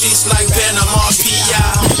in the streets like Panama PI.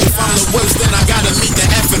 If I'm the worst, then I gotta meet the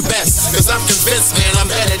effing best. Cause I'm convinced, man, I'm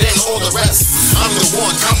better than all the rest. I'm the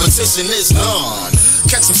one, competition is none.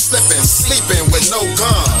 Catch him slipping, sleeping with no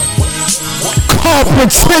gun.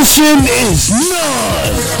 Competition is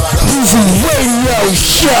none. This is radio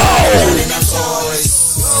show.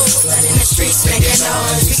 Flooding the streets, making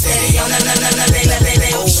noise. We steady on the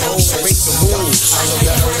they don't show. Break the rules. I know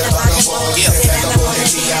you heard about them boys. They back up on the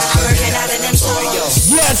BI, working out in them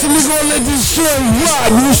toys. Yes, Yes, and we gonna let this shit rock.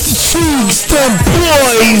 Mr. Cheeks, them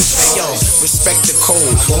boys. Yo, respect the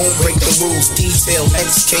code, won't break the rules. Detail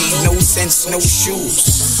XK, no sense, no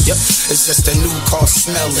shoes. Yep, it's just a new car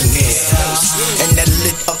smell in here. And that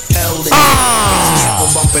lit up hell in here.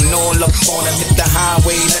 We're bumping all up on him, hit the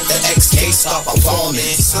highway, let the XK start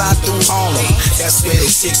performing. Slide through Harlem, that's where the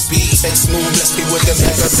 6 be. Sex move, let's be with the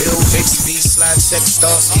Mega Bill, fix me. Slide check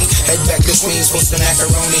Starsky, head back to Queens for some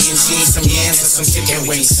macaroni and cheese, some yams and some chicken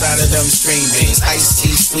wings. Side of them string beans, iced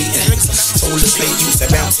tea sweetened. Told the plate used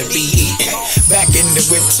about to be eaten. Back in the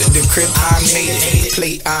whip to the crib, I made it.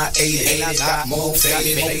 Plate I ate it. I got more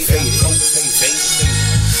faded. I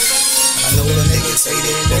know the niggas hate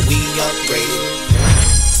it, but we upgraded.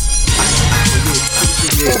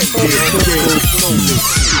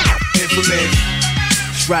 Implement.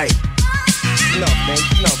 That's right. Enough, man.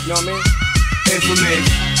 Enough, you know what I mean? Implement.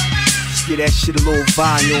 Just get that shit a little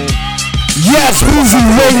volume. Yes, Weezy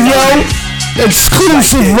Radio.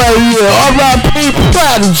 Exclusive right here. R.I.P.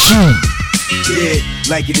 Prodigy. Yeah,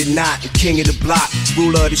 like it or not, the king of the block,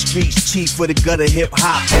 ruler of the streets, chief for the gutter hip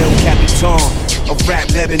hop, El Capitan, of rap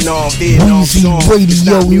Lebanon, Vietnam song.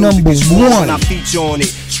 Radio number one. I feature on it,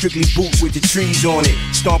 strictly boot with the trees on it.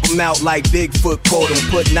 Stomp them out like Bigfoot caught them,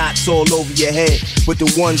 put knots all over your head. But the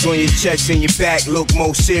ones on your chest and your back look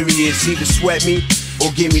more serious. Either sweat me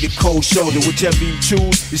or give me the cold shoulder. Whichever you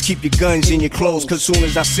choose, just keep your guns in your clothes. Cause soon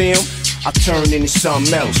as I see them, I turn into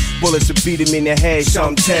something else. Bullets will beat him in the head,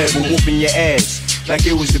 something terrible, whooping your ass like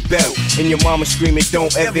it was the belt. And your mama screaming,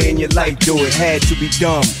 don't ever in your life do it. Had to be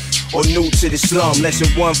dumb or new to the slum. Lesson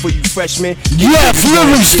 1 for you freshmen. Yes,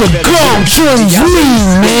 lyrics to go, Jones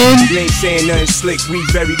Lee, man. You ain't saying nothing slick, we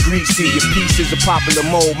very greasy. Your piece is a popular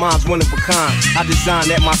mold, mine's one of a kind. I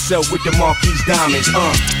designed that myself with the Marquise diamonds.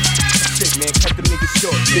 Shit, man, cut the niggas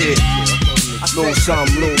short, yeah. Little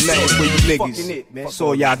something, little nothing for you niggas. That's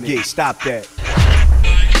all y'all get, stop that.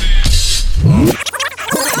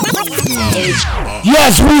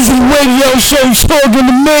 Yes, Weezy Radio Show, Talk in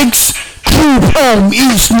the Mix. Group Home,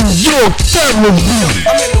 East New York, I'm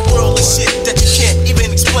in the world of shit that you can't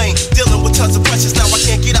even explain. Dealing with tons of pressures, now I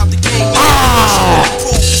can't get out the game.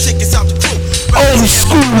 Prove the shit gets out the crew. Old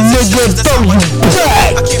school nigga, throw you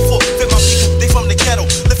back. I can't forfeit my people, they from the ghetto.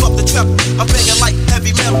 Lift up the treble, I'm banging like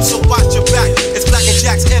heavy metal, so watch your back. It's Black and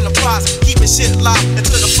Jack's Enterprise, keeping shit alive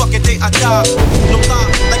until the fucking day I die. No lie,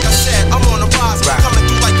 like I said, I'm on the rise, coming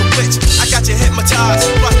through like a witch. I got you hypnotized,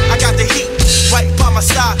 but I got the heat right by my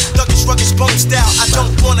side. Thuggish, ruggish, bone style, I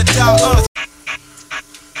don't wanna die.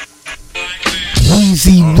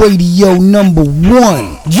 Weezy Radio number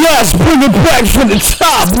one. Yes, bring it back from the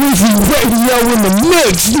top. Weezy Radio in the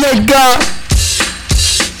mix, nigga.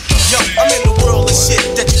 Yo, I'm in the world of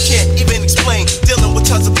shit that you can't even explain. Dealing with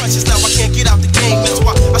tons of pressures, now I can't get out the game. That's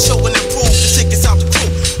why I show and improve, the shit gets out the crew.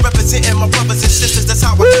 Representing my brothers and sisters, that's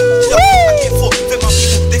how I do. Yo, I can't forfeit my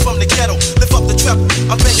people, they from the ghetto. Lift up the treble,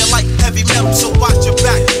 I'm banging like heavy metal, so watch your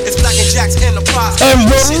back. It's Black and Jack's Enterprise. And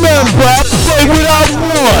remember, I play without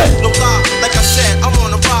one. No lie, like I said, I'm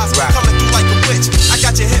on the rise, coming through like a witch. I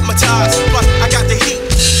got you hypnotized, but I got the heat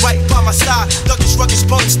right by my side. Thuggish, ruggish,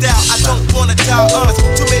 bone style, I don't wanna die.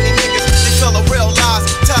 Too many niggas, they feel a real lies.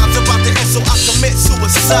 Time's about to end, so I commit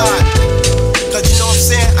suicide. Cause you know what I'm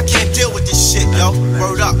saying, I can't deal with this shit, yo.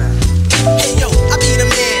 Word up. Hey yo, I be the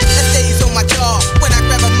man that stays on my jaw. When I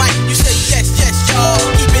grab a mic, you say yes, yes, y'all.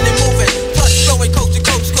 Keeping it moving, plus flowing coast to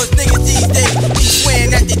coast. Cause niggas these days be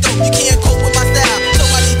swearing that they dope. You can't cope with my style, so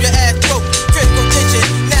I leave your ass broke. Critical tension,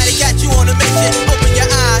 now they got you on a mission. Open your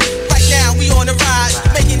eyes, right now we on the rise.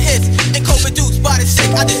 Making hits and co-produced by the sick.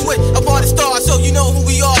 I just went upon the stars, so you know who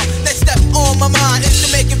we are. Next step on my mind is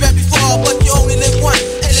to make it very far. But you only live once,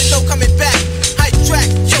 and there's no coming back. Hype track,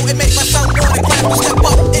 yo, it make my son wanna clap. So step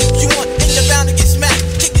up if you want, and you're bound to get smacked.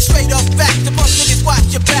 Kick it straight off back, the punk niggas watch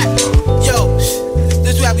your back. Yo,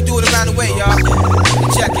 this is how we do it around the way, y'all.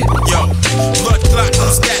 Check it. Yo, blood clot,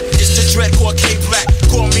 who's that? It's the Dread Core K Black.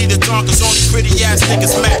 Call me the Don, cause only pretty ass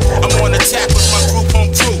niggas mad. I'm on attack with my group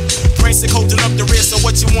home crew. Brainsick holding up the rear, so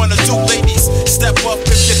what you wanna do, ladies? Step up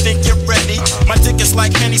if you think you're ready. My dick is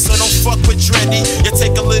like Henny, so don't fuck with Dreddy. You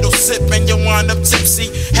take a little sip and you wind up tipsy.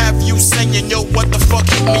 Have you singing, yo, what the fuck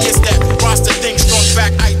hit me? It's that roster thing, strong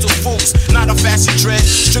back, idle fools. Not a fashion dread,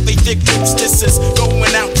 strictly thick boots. This is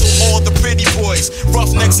going out to all the pretty boys.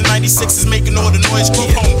 Roughnecks and 96 is making all the noise. Group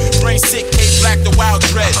home, brain sick, K-Black, the wild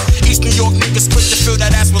dread. East New York niggas quick to fill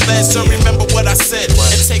that ass with lead. So remember what I said,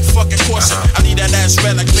 and take fucking caution. I need that ass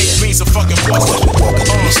red like baked beans or fucking porcelain. Walking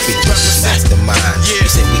through the street, mastermind. You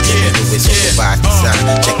say we can do it, so we by design.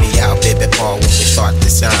 Check me out, baby, Paul, when we start to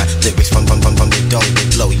shine. Lyrics from the dome, they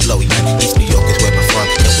blow you. East New York is where we're from,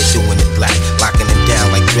 and we're doing it black. Locking them down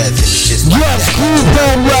like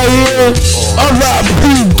here.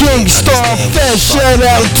 R.I.P. Gangstar, fat shout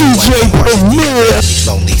out DJ Premier. These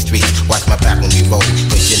lonely streets, watch my back when we roll,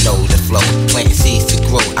 but you know the flow. Planting seeds to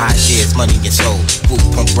grow, ideas, money and soul. Group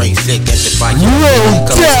pump brain sick, and the fire. Yo,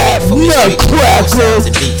 dab, nutcracker.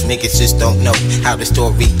 Niggas just don't know how the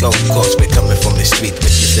story goes. Cause we're coming from the street,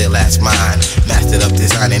 but you still ask mine. Mastered up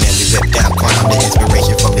designing and we rip down crime. The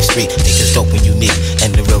inspiration from the street, niggas dope when you need.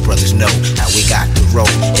 And the real brothers know how we got to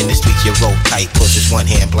roll. In the streets you roll tight, cause it's one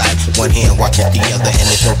hand black, one hand watching the other, and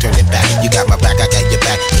there's no turning back. You got my back, I got your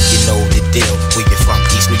back, and you know the deal. Where you from,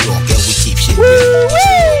 East New York, and we keep shit real. East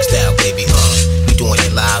New York style, baby, we doing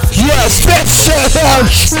it live. Yes, that's shout out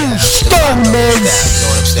True Stoners. You know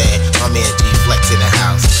what I'm saying? My man G Flex in the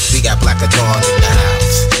house. We got Black Dawn in the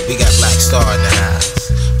house. We got Black Star in the house.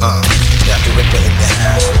 Got the Ripper in the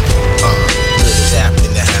house. Little Zap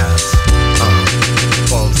in the house.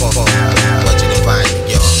 Boom, Budget and Vine,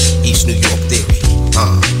 y'all. East New York theory.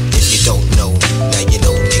 If you don't know, now you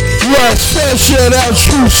know, nigga. Yes, that shout out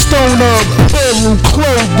True Stoner Apparel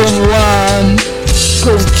clothing line.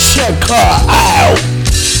 Go check her out.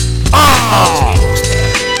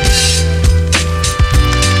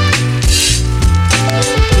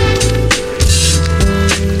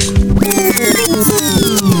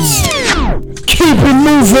 Keep it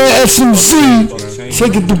moving, SMC.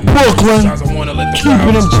 Take it to Brooklyn. Keep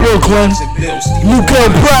it in Brooklyn. Luca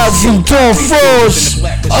Brasi, Don Force,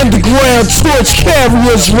 Underground Torch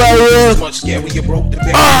Carriers right here. Fuck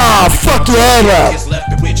your head up. Left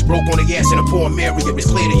the rich broke on the ass in a poor area. It's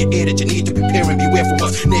clear to your ear that you need to prepare and beware for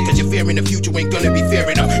us. Niggas, you're fearing the future ain't gonna be fair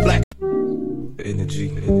enough. Black energy.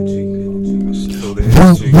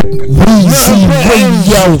 Weezy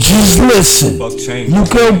Radio, just listen.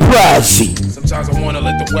 Luca Brasi. Sometimes I wanna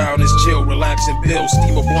let the wildness chill, relax and build.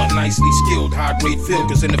 Steam a blunt, nicely skilled, high grade fill.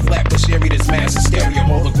 Cause in the Flatbush area, this mass is scary.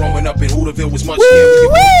 All the growing up in Hooterville was much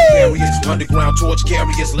scarier. Underground torch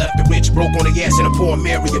carriers left the rich broke on the ass in a poor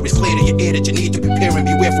area. It's clear to your ear that you need to prepare and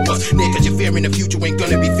beware for us. Niggas, you're fearing the future ain't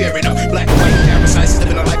gonna be fair enough. Black and white parasites,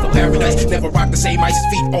 living a life of paradise. Never rock the same ice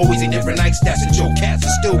feet, always in different nights. That's a joke, cats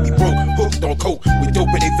will still be broke. Hooked on coke, with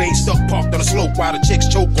dope in their veins, stuck parked on a slope. While the chicks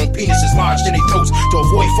choke on penises lodged in their throats. To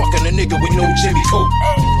avoid fucking a nigga with no Jimmy coat.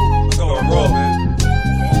 Going raw, man.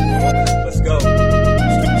 Let's go.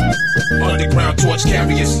 Underground torch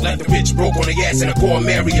carriers left the rich broke on the ass in a poor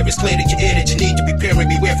area. It's clear to your ear that you need to prepare and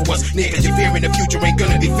beware for us. Niggas, you're fearing the future ain't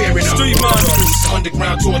gonna be fair enough. Street monsters.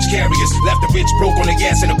 Underground torch carriers left the rich broke on the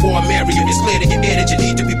ass in a poor area. It's clear to your ear that you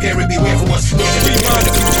need to prepare and beware for us. Niggas, you're fearing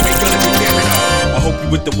the future ain't gonna be fair enough. I hope you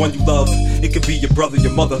with the one you love. It could be your brother,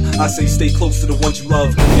 your mother. I say stay close to the ones you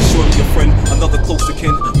love. You're surely your friend, another closer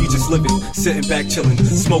kin. You just living, sitting back, chilling,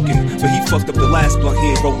 smoking. But he fucked up the last blunt, he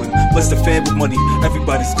ain't rolling. Bless the fan with money,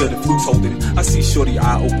 everybody's good and fluke's holding. I see shorty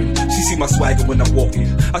eye open, she see my swagger when I'm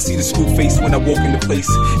walking. I see the screw face when I walk in the place.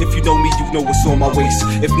 If you know me, you know what's on my waist.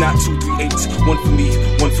 If not, 2, 3, 8, one for me,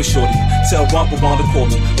 one for shorty. Tell Wompa Wanda call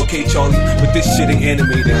me, okay Charlie, but this shit ain't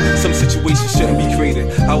animated. Some situations shouldn't be created.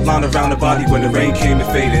 Outline around the body when the rain came and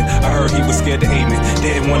faded. I heard he was scared to aim it,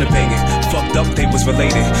 didn't wanna bang it. Fucked up, they was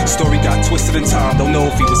related. Story got twisted in time, don't know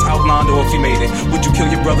if he was outlined or if he made it. Would you kill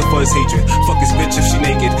your brother for his hatred? Fuck his bitch if she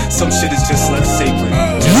naked. Some shit is just less sacred.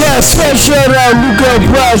 Yes, fresh shout out Luca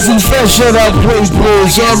Brasi, fresh shout out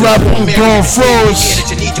Playboys, R.I.P. Don Force.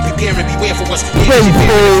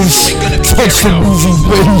 Playboys, touch the Weezy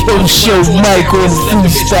Radio Show, Mike on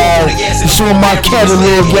freestyle. It's on my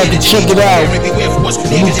catalog, y'all can check it out.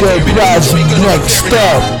 Luca Brasi next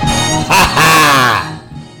up. Ha ha!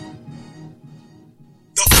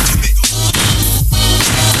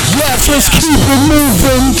 Yes, let's keep it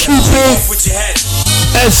moving, keep it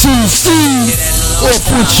SMC off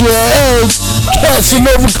with your head,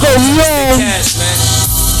 Casanova Cologne.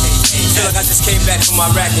 Feel like I just came back from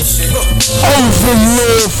my rack and shit.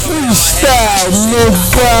 Overlord freestyle,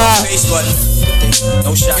 nigga.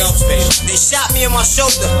 No shots, baby. They shot me in my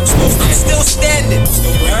shoulder. I'm still standing.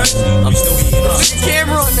 I'm still here. Put the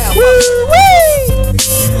camera on now.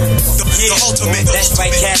 The ultimate. That's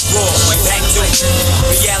right, Cash Raw. Back to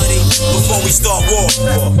reality before we start war.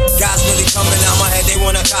 Guys really coming out my head. They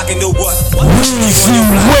wanna cock and do what? Weezy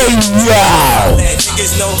Radio.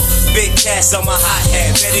 Niggas know big cash on my hot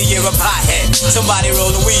head. Better year a pothead. Somebody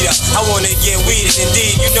roll the weed up. I wanna get weeded.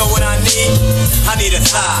 Indeed, you know what I need? I need a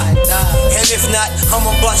thigh. And if not,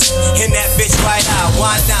 I'ma bust in that bitch right out.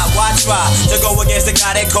 Why not? Why try to go against the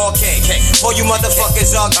guy they call K? All you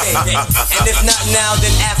motherfuckers are gay. And if not now,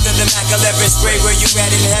 then after the Mac 11 spray, where you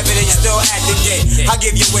at in heaven and you still acting gay? I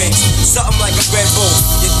give you wings, something like a Red Bull.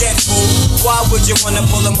 You're dead fool. Why would you wanna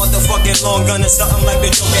pull a motherfucking long gun or something like the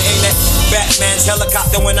Joker? Ain't that Batman's helicopter?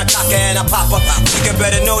 helicopter when I cock her and I pop her. Nigga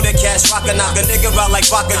better know that cash rocker knock a nigga out like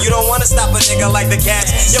vodka. You don't wanna stop a nigga like the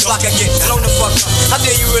cats. Your blocker get blown the fuck up. How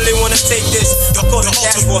dare you really wanna take this? I call the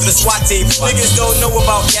task force, the SWAT team. Niggas don't know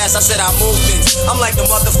about gas. I said I move things. I'm like the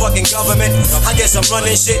motherfucking government. I guess I'm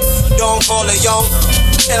running shit. Don't call it young.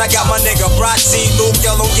 And I got my nigga Brotzy, Luke,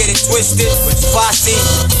 y'all don't get it twisted. Fossey,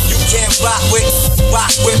 you can't rock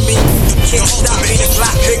with me. You can't stop me to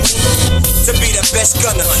Glock pick to be the best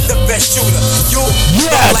gunner, the best shooter. You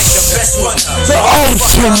like the best runner. The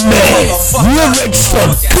ultimate lyrics for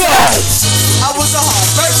God. I was a hard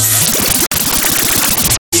first.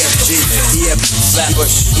 EFG,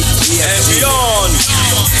 Flatbush, and beyond.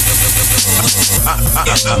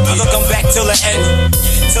 Looking back till the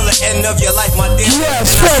end of your life, my dear. Yeah,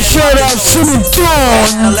 special shout out to the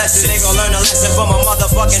dawn. A lesson, they gon' learn a lesson from a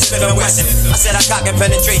motherfucking Smith & Wesson. I said I cock and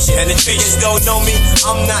penetration. Niggas don't know me,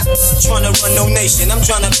 I'm not trying to run no nation. I'm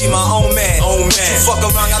trying to be my own man. You fuck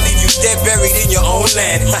around, I'll leave you dead buried in your own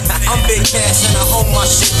land. I'm big cash and I own my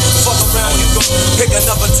shit. Fuck around, you go pick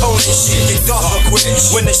another tone and shit. Get darker quick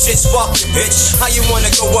when the shit spark you, bitch. How you wanna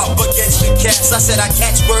go up against the cats? I said I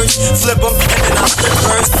catch birds, flip them, and then I flip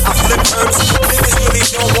birds. I flip herbs. Niggas really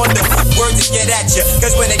don't want the word to get at you,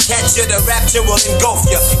 cause when they catch you, the rapture will engulf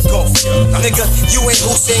you. Nigga, you ain't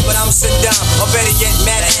Hussein, but I'm Saddam. Or better yet,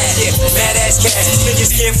 mad ass cash.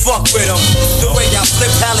 Niggas can't fuck with them. The way y'all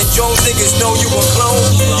flip Allen Jones, niggas know you a clone.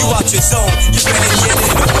 You out your zone, you better get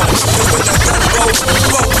in the one. Cause when the gun roll,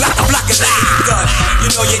 block it like a gun. You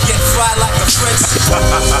know you get fried like a French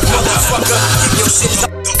motherfucker. Keep your shit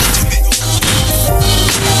up.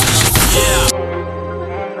 Yeah.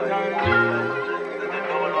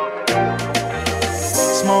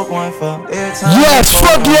 Smoke one for every time. Yes,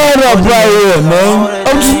 fuck that up right here, man.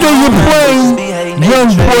 I'm just doing your brain.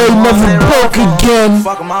 Young boy never broke again.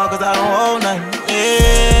 Fuck 'em all 'cause I don't owe nothing.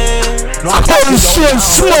 Yeah. Holy shit,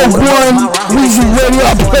 smoke one. Weezy Radio,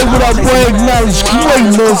 I play with our brain, acknowledge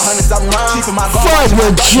greatness. Fire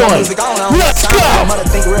joint. Let's go. Mother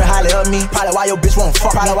think real highly of me. Probably why your bitch won't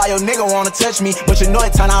fuck. Probably why your nigga wanna touch me. But you know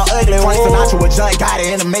it turn out ugly. Frank Sinatra with John got it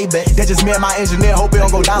in the Maybach. That's just me and my engineer. Hope it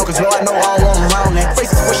don't go down, cause Lord, I know I don't want him around that.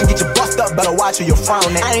 Faces pushing, get you bust up. Better watch who you're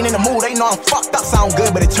frowning. I ain't in the mood, they know I'm fucked up. Sound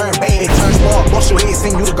good, but it turn bad. It turns more. Brush your head,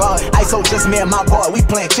 sing you to God. ISO just me and my boy. We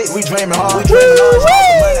playing chicks, we dreaming hard. We dreaming large,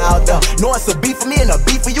 money out there. Know it's a beef for me and a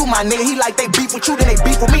beef for you, my nigga. He like they beef with you, then they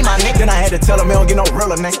beef with me, my nigga. Then I had to tell him he don't get no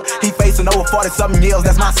realer, nigga. He facing over 40-something years,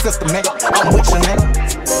 that's my sister, nigga. I'm with you, nigga.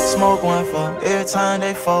 Smoke one for every time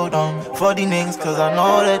they fold on me. For these niggas, cause I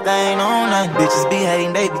know that they ain't on nothing. Bitches be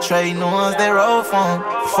hating, they betray the ones they roll for 'em.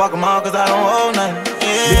 Fuck 'em all cause I don't owe nothing.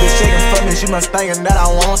 This bitch shaking for me, she must thinking that I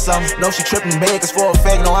want something. No, she tripping bad, cause for a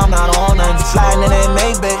fact, no, I'm not on nothing. Sliding in that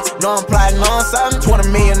Maybach, no, I'm plotting on something. 20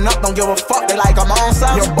 million up, don't give a fuck, they like I'm on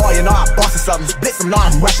something. Yo, boy, you know I bustin' something. Blitz them, know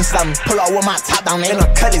I'm rushing something. Pull out with my top down, they in the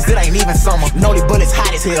cutties, it ain't even summer. Know these bullets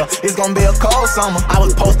hot as hell, it's gonna be a cold summer. I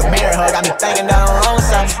was supposed to marry her, got me thinking that I'm wrong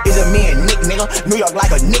something. It's just me and Nick, nigga. New York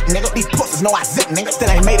like a Nick, nigga. These pussies know I zip, nigga. Still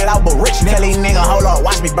ain't made it out, but rich, nigga. Tell these nigga, hold up,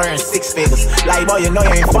 watch me burn 6 figures. Like, boy, you know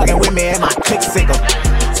you ain't fucking with me and my click sicker.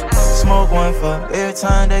 Smoke one for every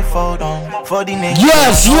time they fold on. For these niggas.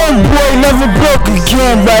 Yes, young boy never broke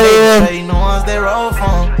again, right here. They the ones they roll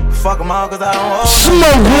for. Fuck 'em all cause I don't owe.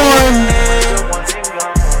 Smoke one.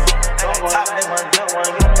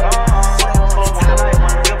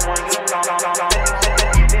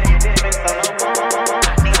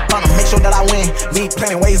 Sure that I win, need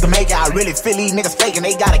plenty ways to make it. I really feel these niggas faking,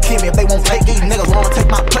 they gotta kill me if they won't take. These niggas wanna take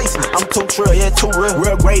my place. I'm too trill, yeah, too real.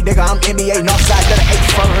 Real great nigga, I'm NBA, Northside, got an 8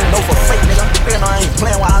 for no for fake nigga. Nigga know I ain't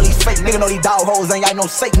playing with all these fake nigga. Know these dog hoes ain't got no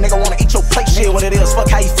sake. Nigga wanna eat your plate, shit what it is. Fuck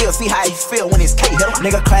how you feel, see how you feel when it's K hit em.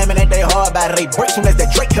 Nigga claiming that they hard, but they break soon as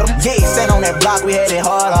that Drake hit em. Yeah, sat on that block, we had it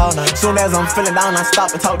hard all night. Soon as I'm feeling down, I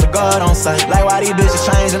stop and talk to God on sight. Like why these bitches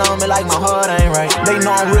changing on me like my heart ain't right. They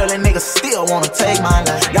know I'm real and niggas still wanna take my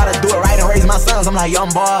life. Gotta do it right and raise my son. I'm like young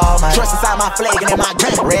boy, all my trust inside my flag and in my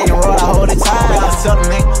grip. Red and roll, I hold it tight. I tell them,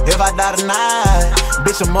 nigga, if I die tonight,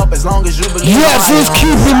 bitch, I'm up as long as you believe. Yes, let's keep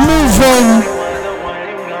it moving.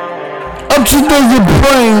 Up to your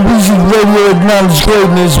brain, Weezy Radio, acknowledge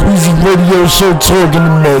greatness. Weezy Radio, so talk in the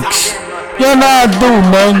mix. You know how I do,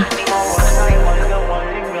 man.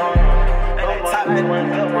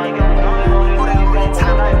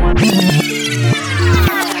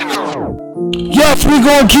 Yes, we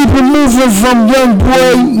gonna keep it moving from young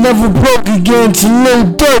boy never broke again to Lil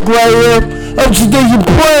Durk right here. Up to your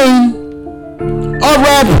brain.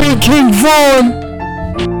 R.I.P. King Von.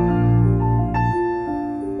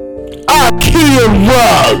 IKEA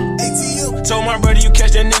Rug. Told my brother you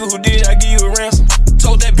catch that nigga who did, I give you a ransom.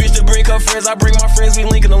 Told that bitch to bring her friends, I bring my friends, we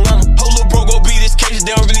link in Atlanta. Whole little bro go beat his cage,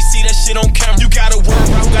 they don't really see that shit on camera. You gotta worry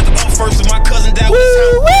about who got the up first, with my cousin died with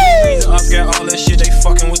his house. Ops got all that shit, they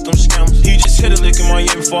fucking with them scammers. He just hit a lick in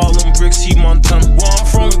Miami for all them bricks, he Montana. Where I'm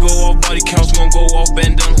from, we go off body counts, gon' go off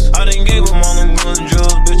bandanas. I didn't give him all them guns and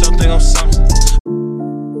drugs, bitch, I think I'm something.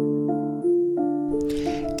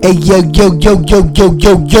 Hey yo, you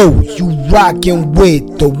rockin'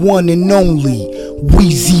 with the one and only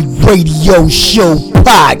Weezy Radio Show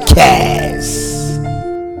Podcast.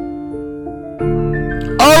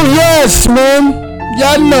 Oh yes, man.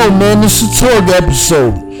 Y'all know, man, it's a talk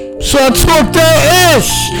episode. So I talk that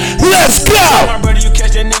ish. Let's go. My brother, you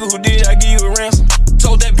catch that nigga who did, I give you a ransom.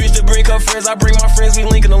 Told that bitch to bring her friends, I bring my friends, we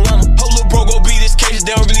link in Atlanta. Whole little bro go beat his cage,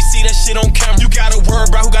 they don't really see that shit on camera. You gotta worry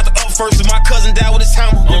about who got the up first, with my cousin died with his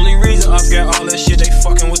hammer. Only reason I got all that shit, they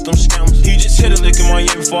fucking with them scammers. He just hit a lick in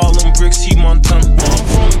Miami for all them bricks, he Montana. Where I'm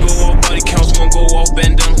from, we go off body counts, gon' go off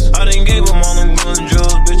bandanas. I didn't give him all them guns and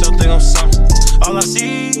drugs, bitch, I think I'm something. All I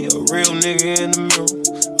see, a real nigga in the mirror.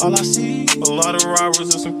 All I see, a lot of robbers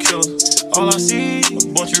and some killers. All I see, a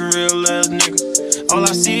bunch of real ass niggas. All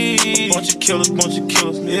I see, bunch of killers,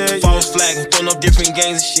 yeah. False flagging, throwing up different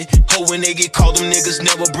gangs and shit. Hope when they get caught, them niggas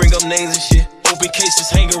never bring up names and shit. Open cases,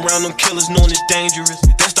 hang around them killers, knowing it's dangerous.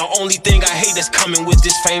 That's the only thing I hate that's coming with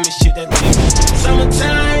this famous shit. That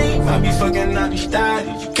summertime, I be fucking out these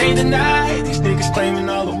styles. You can't deny these niggas claiming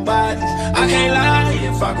all the bodies. I can't lie,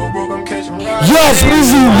 if I go broke, I'm catching rides. Yes,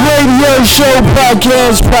 Weezy Radio Show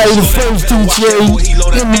Podcast, probably the first DJ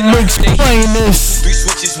in the mix playing this. 3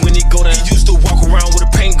 switches when he go down. He used to walk around with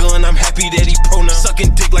a paint gun. I'm happy that he pro now.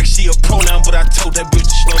 Sucking dick like she a pronoun, but I told that bitch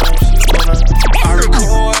to slow down. I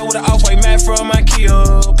record with an off-white mat from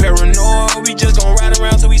IKEA. Paranoid, we just gon' ride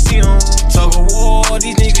around till we see him. Tug of war,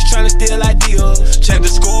 these niggas tryna steal ideas. Check the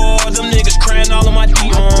score, them niggas crying all of my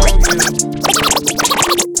DMs.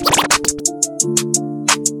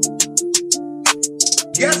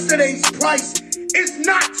 Yesterday's price is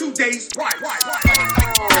not today's price.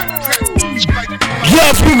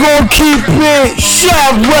 Yes, we gon' keep it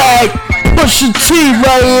Chirac, Pusha T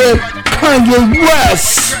right here, Kanye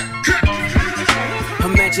West.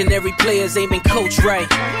 Imaginary players aiming coach right.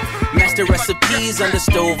 Master recipes on the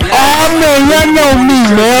stove. Oh man, y'all know me,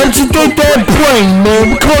 man. What you think that brain,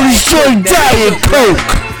 man? We call it straight Diet Coke.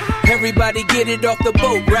 Everybody get it off the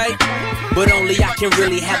boat, right? But only I can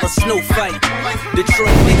really have a snow fight.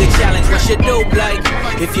 Detroit nigga challenge, what's your dope like?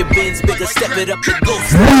 If your bin's bigger, step it up the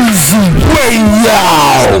ghost. Weezy Radio.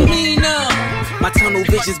 My tunnel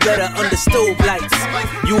vision's better under stove lights.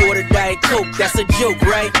 You order Diet Coke, that's a joke,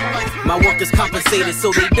 right? My workers compensated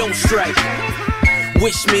so they don't strike.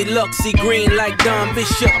 Wish me luck, see green like Don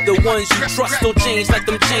Bishop. The ones you trust don't change like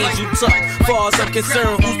them chains you tuck. Far as I'm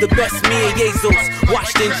concerned, who's the best? Me and Jesus.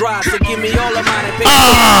 Washed and dried, so give me all of mine and pay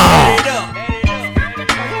it up.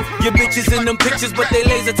 Your bitches in them pictures, but they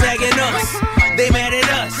laser tagging us. They mad at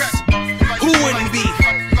us. Who wouldn't be?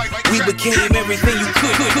 We became everything you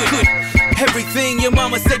could. Everything your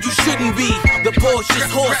mama said you shouldn't be. The Porsche's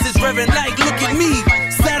horses revving like, look at me.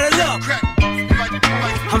 Saddle up.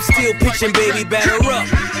 I'm still pitching, baby, batter up.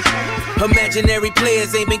 Imaginary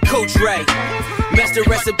players aiming coach right. Master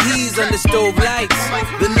recipes under stove lights.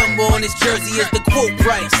 The number on his jersey is the quote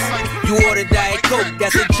price. You order Diet Coke,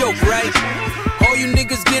 that's a joke, right? All you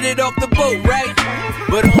niggas get it off the boat, right?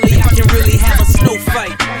 But only I can really have a snow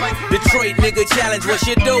fight. Detroit nigga challenge, what's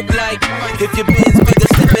your dope like? If your bin's bigger,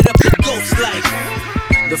 step it up the ghost life.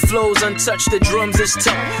 The flow's untouched, the drums is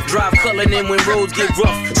tough. Drive coloring in when roads get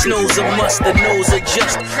rough. Snow's a must, the nose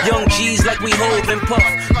adjust. Young G's like we hold and puff.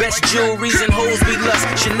 Best jewelries and hoes we lust.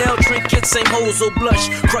 Chanel trinkets, same hoes will blush.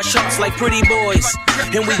 Crush hearts like pretty boys.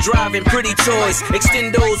 And we driving pretty toys.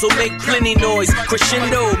 Extendos will make plenty noise.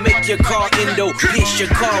 Crescendo, make your car endo. Pierce your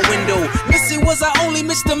car window. Missy was our only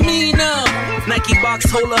misdemeanor. Nike box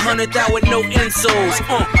hold 100 out with no insoles.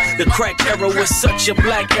 The crack era was such a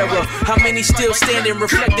black era. How many still standing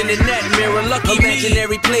reflecting in that mirror? Lucky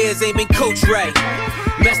imaginary players aiming coach right.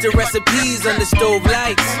 Master recipes under stove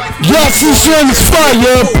lights. Yes, this one's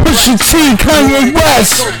fire. Pusha T, Kanye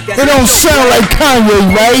West. It don't sound like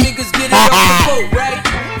Kanye, right?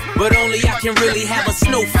 But only I can really have a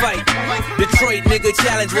snow fight. Detroit nigga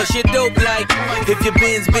challenge, what's your dope like? If your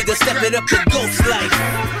bin's bigger, step it up the ghost life.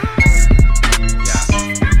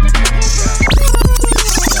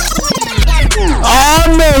 Oh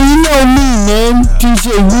man, you know me, man.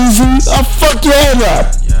 DJ Weezy, I'll fuck your head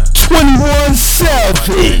up. 21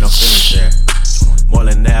 Savage. More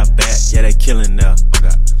than that back, yeah, they killing now.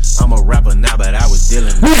 I'm a rapper now, but I was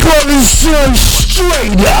dealing. We call this shit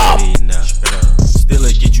straight up. Still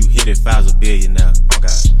get you hit if I was a billion now.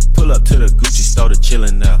 Pull up to the Gucci store to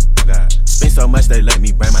chillin' there. Oh God. Spend so much they let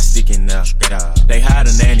me bring my stick in there. They hire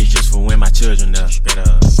the nanny just for when my children there.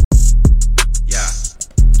 Yeah.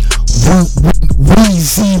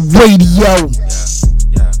 Weezy Radio.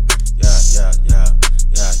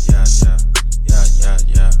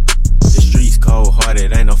 The streets cold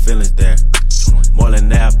hearted, ain't no feelings there. More than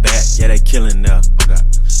that back, yeah, they killing there.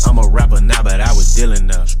 I'm a rapper now, but I was dealing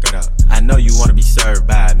there. I know you wanna be served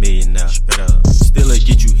by a millionaire. Still'll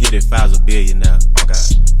get you hit if I was a billionaire.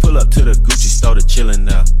 Pull up to the Gucci store to chillin'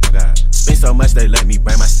 there. Spend so much they let me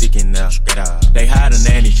bring my stick in there. They hire the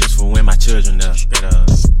nanny just for when my children there.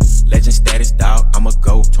 Legend status, dog, I'm a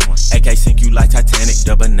GOAT. AK sink you like Titanic,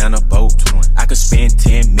 the banana boat. I could spend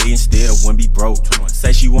 10 million, still wouldn't be broke.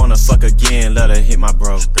 Say she wanna fuck again, let her hit my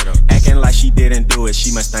bro. Acting like she didn't do it,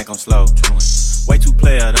 she must think I'm slow. Way too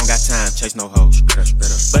player, don't got time, chase no hoes.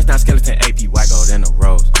 Bust down skeleton AP, white gold in the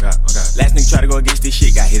rose. Last nigga try to go against this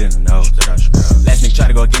shit, got hit in the nose. Last nigga try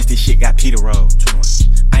to go against this shit, got Peter roll.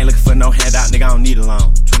 I ain't looking for no handout, nigga, I don't need a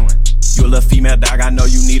loan. You a little female dog, I know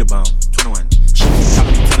you need a bone. She keep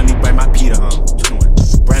talking me, telling me bring my Peter home.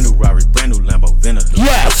 Brand new Rari, brand new Lambo, vinegar.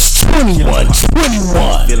 Yes, 21.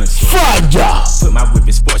 Fire. Put my whip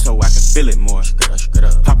in sports so I can feel it more.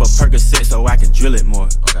 Pop a Percocet so I can drill it more.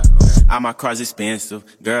 All my cars expensive,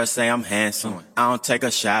 girls say I'm handsome. I don't take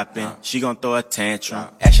her shopping, she gon' throw a tantrum.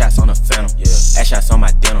 Ass shots on the Phantom, ass shots on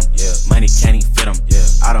my denim. Money can't even fit them,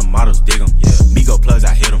 all the models dig them. Migo plugs,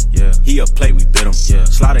 I hit them. He a plate, we bit him.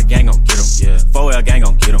 Slaughter gang gon' get him, 4L gang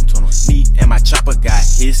gon' get him. Me and my chopper got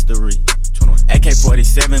history.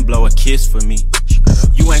 AK-47 blow a kiss for me.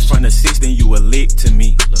 You ain't from the 6, then you a lick to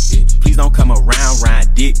me. Please don't come around,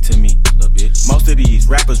 ride dick to me. Most of these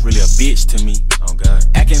rappers really a bitch to me.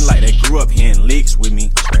 Acting like they grew up hearing licks with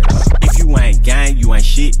me. If you ain't gang, you ain't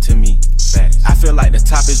shit to me. I feel like the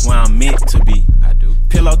top is where I'm meant to be. I do.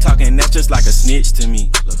 Pillow talking, that's just like a snitch to me.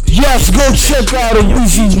 Yes, go check out a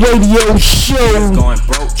Weezy Radio show.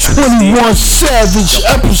 21 Savage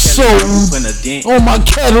episode on my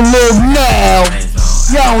catalog now.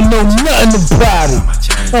 Y'all don't know nothing about it.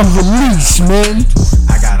 I'm released, man.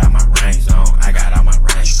 I got all my rings on. I got all my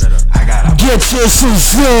rings. I got all get your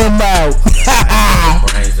Shazam out.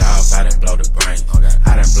 Brains off, I done blow the brains.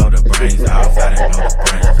 I done blow the brains off, I done blow the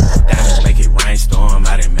brains. Diamonds make it rainstorm,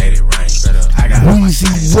 I done made it rain. I got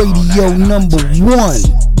Weezy Radio number 1.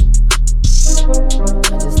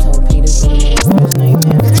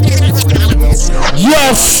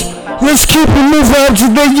 Yes, let's keep it moving out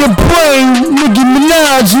today. Your brain, Nicki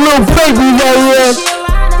Minaj, little baby right here.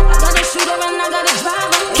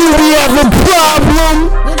 Do we have a problem?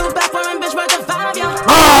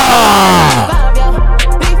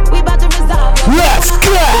 Let's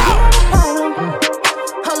go.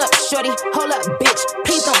 Hold up, shorty, hold up, bitch.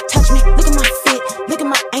 Please don't touch me. Look at my feet, look at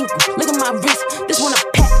my ankle, look at my wrist. This one a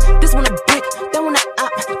pack, this one a brick, that one a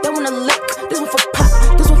op, that one a lick. This one for pop,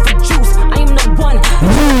 this one for juice. I am the one.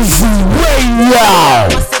 Weezy Radio.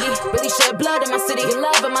 My city really shed blood in my city. You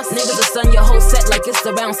love in my niggas a son your whole set like it's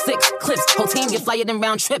around 6 clips. Whole team get flyer than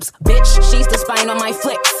round trips. Bitch, she's the spine on my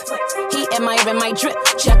flicks. He admiring my drip.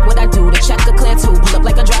 Check what I do. The check a clear too. Pull up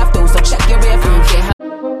like a drive through. So check your rear view. Care how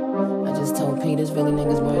I just told Pete this really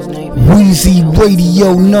niggas worst nightmare. Weezy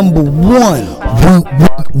Radio number 1.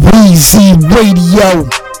 Weezy Radio.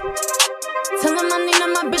 Tell him I need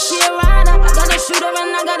him, my bitch, she a rider. I got a shooter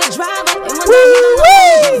and I got a driver. And when I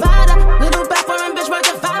provider, little back foreign bitch worth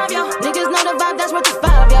the 5, yo. Niggas know the vibe, that's worth the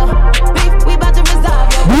 5, yo. Beef, we bout to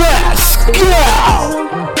resolve, yo. Let's go.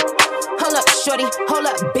 Hold up, shorty, hold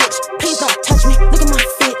up, bitch. Please don't touch me. Look at my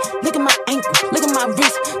feet, look at my ankle, look at my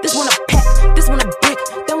wrist. This one a pack, this one a brick,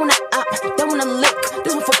 that one a op, that one a lick.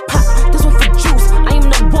 This one for pop, this one for juice. I am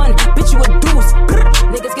the one, bitch, you a deuce.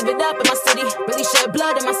 Niggas give it up in my city, really shed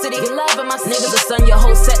blood in my city. You love in my niggas a son your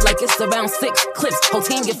whole set like it's around 6 clips. Whole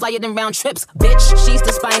team get flyer than round trips. Bitch, she's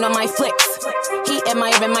the spine on my flicks. He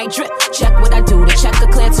admiring my drip. Check what I do, the check a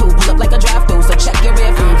clear too. Pull up like a drive through, so check your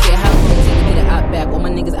rear view. Care how long it take to get it out back. All my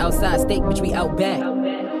niggas outside, steak, bitch, we out back.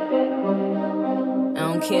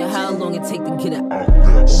 I don't care how long it take to get it out.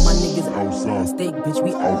 All my niggas outside, steak, bitch,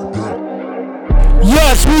 we out back.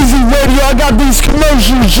 Yes, Weezy Radio, I got these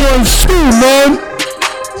commercial joints too, man.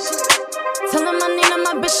 Tell him I need him,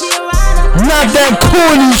 my bitch, she a rider. Not that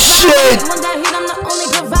corny shit. When that heat, I'm the only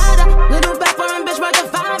provider. Little back foreign bitch worth the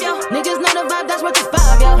 5, yo. Niggas know the vibe, that's worth the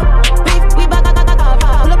 5, yo. Beef, we bout to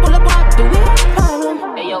pull up, do we have a problem?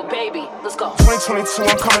 Hey, yo, baby, let's go. 2022,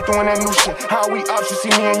 I'm coming doing that new shit. How we ops, you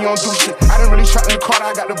see me and you don't do shit. I didn't really shop in the car,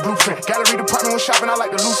 I got the blueprint. Gallery department when shopping, I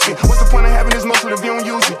like the loose fit. What's the point of having this muscle if you don't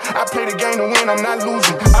use it? I play the game to win, I'm not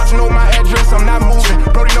losing. Ops know my address, I'm not moving.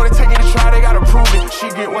 Brody know they take it to try, they gotta prove it.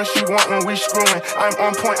 She get what she want when we screwing. I'm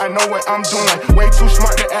on point, I know what I'm doing. Way too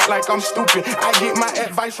smart to act like I'm stupid. I get my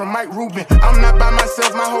advice from Mike Rubin. I'm not by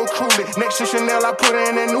myself, my whole crew lit. Next to Chanel, I put her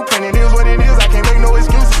in that new pen. It is what it is, I can't make no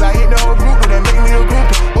excuses. I hit the whole group, but that make me a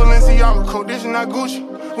groupie. Balenciaga, condition, not Gucci.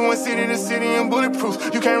 We went city to city and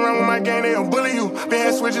bulletproof. You can't run with my gang, they'll bully you. Been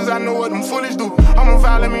had switches, I know what them foolish do. I'm a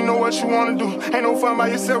vibe, let me know what you wanna do. Ain't no fun by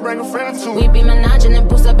yourself, bring a friend or two. We be menaging and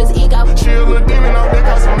boost up his ego. She a little demon out there,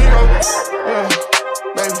 Casamigo. Yeah,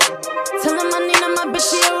 baby. Tell him I need him, my bitch,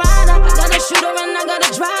 she a rider. I got a shooter and I got a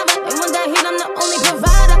driver. And when that heat, I'm the only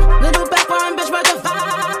provider. Little back foreign bitch worth the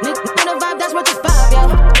five. Little vibe, that's worth the five, yo.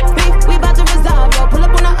 We about to resolve, yo. Pull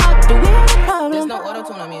up on the up, do we have a problem? There's no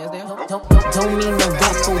auto-tune on me, is there? Don't mean no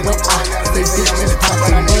rapper when I say bitches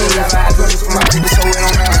poppin'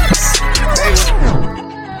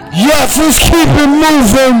 Yes, let's keep it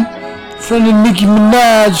moving. From the Nicki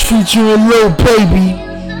Minaj featuring Lil Baby.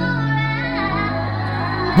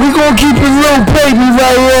 We gon' keep it Lil Baby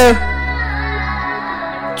right here.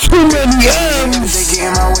 Too many M's. They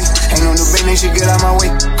get in my way. Ain't no new business, shit get out my way.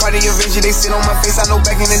 Cardi Avenger, they sit on my face. I know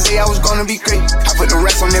back in the day I was gonna be great. I put the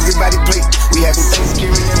rest on everybody's plate. We having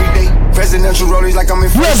Thanksgiving every day. Presidential rollies like I'm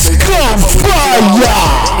in first place. Let's go,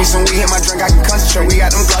 fire! Me some weed, hit my drink, I can concentrate. We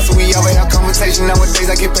got them glasses, we always have conversation.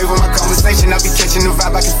 Nowadays I get paid for my conversation. I be catching the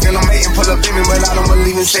vibe, I can feel them hating. Pull up in me, but I don't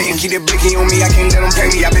believe in Satan. Keep that blicky on me, I can't let them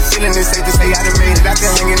pay me. I been feeling it, safe to say I done made it. I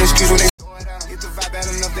been hanging in the streets when they hit the vibe bad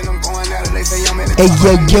enough, then I'm going out. They say I'm in the hey,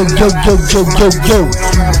 yo.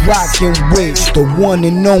 Rockin' with the one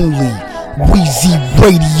and only Weezy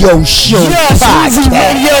Radio Show Podcast. Weezy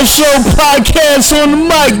Radio Show Podcast on the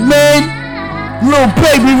mic, man. Lil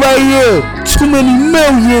Baby right here. Too many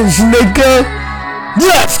millions, nigga.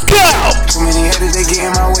 Let's go! Too many haters, they get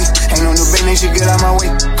in my way. Ain't no new business, shit get out my way.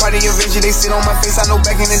 Cardi Avenger, they sit on my face. I know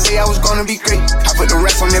back in the day I was gonna be great. I put the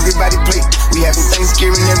rest on everybody's plate. We having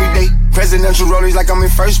Thanksgiving every day. Presidential rollies like I'm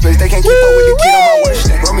in first place. They can't keep up with the kid on my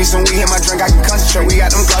worst day. Roll me some weed, hit my drink, I can concentrate. We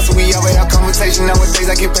got them glasses, we always have conversation.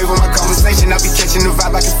 Nowadays I get paid for my conversation. I be catching the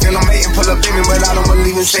vibe, I can feel them hating. Pull up in me, but I don't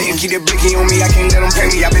believe in Satan. Keep that blicky on me, I can't let them pay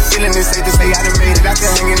me. I been feeling it, safe to say I done made it. I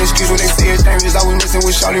still hanging in the streets when they say it's dangerous. I was messing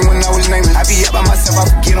with shorty when I was naming. I be up by myself,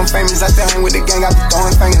 I forget I'm famous. I still hang with the gang, I be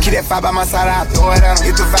throwing fingers. Keep that vibe by my side, I throw it at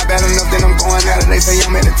them. Get the vibe bad enough, then I'm going at it. They say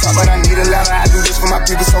I'm at the top, but I need a ladder. I do this for my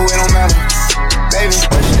people, so it don't matter. Baby,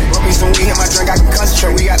 roll me some weed, hit my drink, I can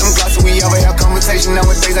concentrate. We got them glasses, we always have conversation.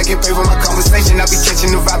 Nowadays I get paid for my conversation. I be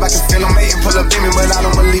catching the vibe, I can feel them hating. Pull up in me, but I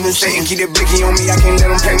don't believe in Satan. Keep that blicky on me, I can't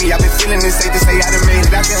let them pay me. I been feeling it, safe to say I done made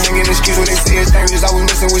it. I still hanging in the streets when they say it's dangerous. I was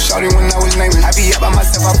messing with shorty when I was naming. I be up by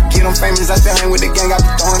myself, I forget I'm famous. I still hang with the gang, I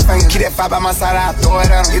be throwing fingers. Keep that vibe by my side, I throw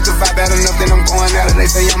it at them. Get the vibe bad enough, then I'm going at it.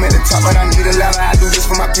 They say I'm at the top, but I need a ladder. I do this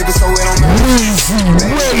for my people, so it don't matter.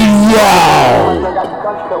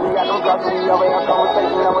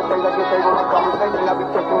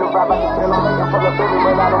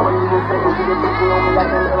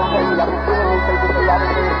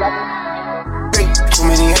 Too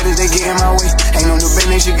many haters, they get in my way. Ain't no new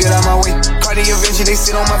business, shit get out my way. Cardi Avenger, they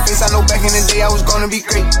sit on my face. I know back in the day I was gonna be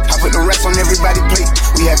great. I put the rest on everybody's plate.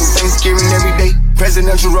 We having Thanksgiving every day.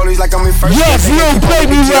 Presidential rollies like I'm in first. Yes, Lil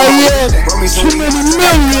Baby right here. Too many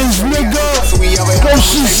millions, nigga. Go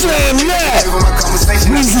she saying that.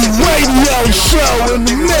 Weezy Radio Show in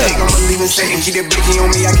the mix. Keep that blicky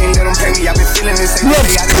on me, I can't let them pay me. I been feeling this.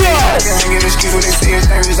 Let's go. I been hanging in the streets when they say it's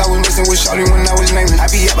dangerous. I was messing with shorty when I was naming. I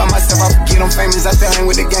be up by myself, I forget I'm famous. I still hang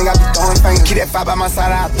with the gang, I be throwing fingers. Keep that vibe by my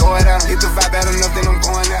side, I throw it out. Get the vibe bad enough, then I'm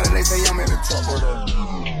going at it. They say I'm at the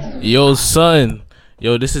top. Yo, son.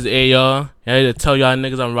 Yo, this is A.R. I had to tell y'all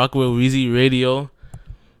niggas I'm rocking with Weezy Radio.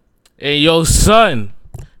 Hey, yo, son.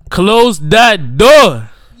 Close that door.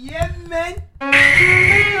 Yeah, man.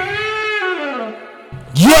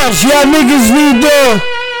 Yes, y'all niggas need to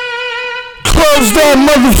close that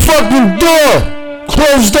motherfucking door.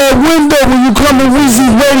 Close that window when you come to Weezy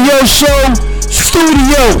Radio Show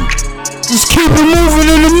Studio. Just keep it moving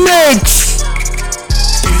in the mix.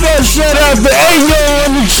 First shout out to Ayo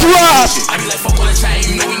on the drop. I be like, fuck all the chat,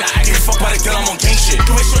 you know we not acting. Fuck by the girl, I'm on gang shit.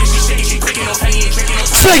 Do it shorty, she shaking, she quick, no penny, ain't drinking, no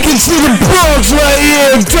Take it to the Bronx right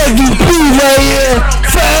here. Dougie B right here.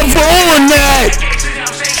 Forever on that.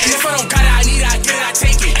 And if I don't got it, I need it, I get it, I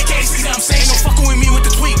take it. I can't see what I'm saying, no fucking with me with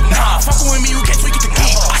the tweak. Nah, fucking with me, you get tweaked at the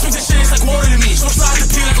geek. I think this shit is like water to me. So slide the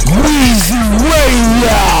pee like a Weezy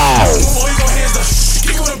Radio. Boy, you gon' hands up.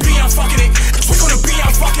 Kick on the beat, I'm fucking it. Tweak on the beat,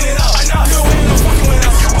 I'm fucking it up. I know, no fucking with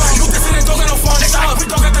us. You dissing and don't got no fun, nigga. We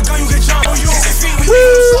don't got the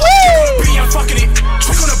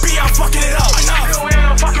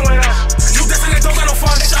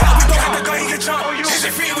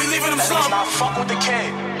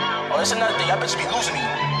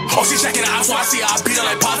That's why I see I beat her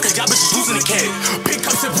like pop, cause y'all bitches losing the kid. Big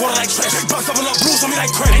cups and water like trash. Bust up a little blues on me like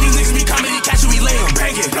crack. And these niggas be comedy, catch we lay him.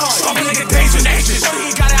 Banging, stomping like a danger, dangerous. Shorty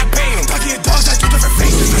ain't gotta pay him. Ducky and dogs got two different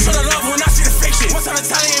faces. I show the love when I see the fake shit. Once I'm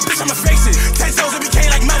Italian, bitch, I'ma face it. 10 toes and became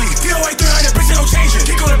like Melly. Get away 300, bitch, no changing.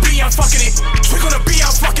 Kick on the beat, I'm fucking it. Trick on the beat,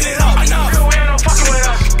 I'm fucking it up. Enough. You ain't no fucking with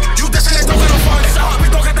us. You dissing that don't get no fun. It's up. We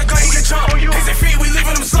don't get the gun, he get jumped. His and feet, we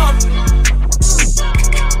leaving him slump.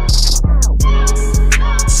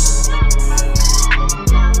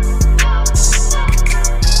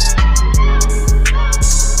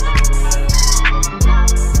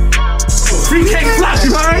 Free cake flash,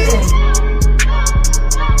 you heard?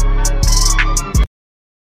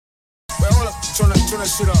 Wait, hold up. Turn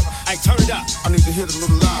that shit up. Hey, turn it up. I need to hear it a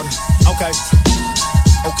little louder. Okay.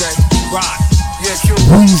 Okay. Right. Yeah, Q.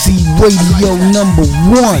 Weezy Radio number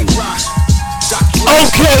 1.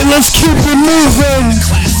 Okay, let's keep it moving.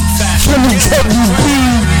 From the WB,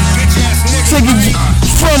 taking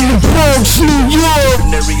from the Bronx, New York,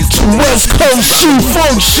 to West Coast, shoot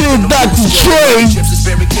funk shit, Dr. Dre.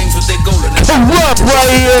 Corrupt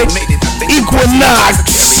right here, Equinox.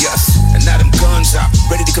 And now them guns out,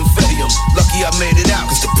 ready to confetti them. Lucky I made it out,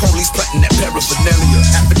 cause the police planting that paraphernalia.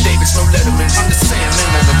 Affidavits, no letterman, I'm the same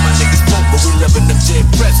man. None of my niggas broke, but we loving them dead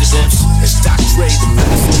presidents. It's Dr. Dre, the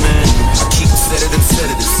medicine man. I keep it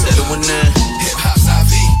settling in. Hip-hop's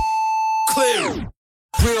IV. Clear.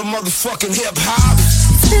 Real motherfucking hip-hop.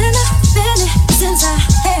 It's been a minute since I'm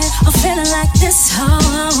feeling like this. Oh,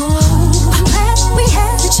 I'm glad we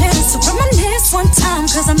had the chance to reminisce one time,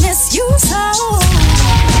 cause I miss you so.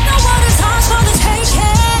 No one is ours for the taking.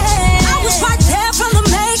 I was right there from the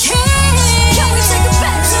making. Can we take it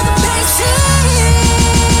back to the basics?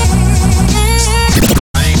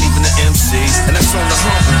 I ain't even the MC, and that's on the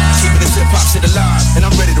humble. Keeping this hip-hop shit alive, and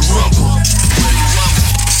I'm ready to rumble.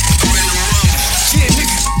 Yeah,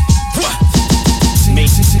 nigga. What? Me,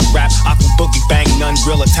 rap, aqua boogie, bang, none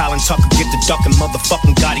realer. Talent Tucker, get the ducking,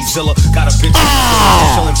 motherfucking Godzilla. Got a bitch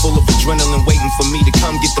chillin', full of adrenaline, waiting for me to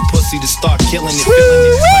come get the pussy to start killing it, feeling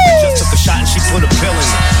it. Like I just took a shot and she put a pill in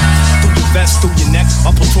it. Through your vest, through your neck,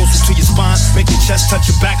 upper torso to your spine, make your chest touch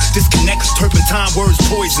your back, disconnect, turpentine, words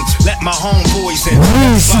poison. Let my homeboys in.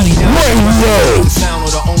 Everybody down, the sound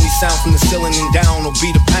or the only sound from the ceiling and down will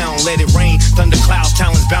be the pound. Let it rain, thunder clouds,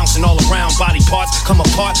 talons bouncing all around, body parts come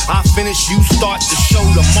apart. I finish, you start to show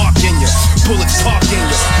the mark in you. Bullets park in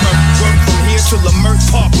you. Work from here to Lamert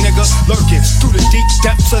Park, nigga. Lurking through the deep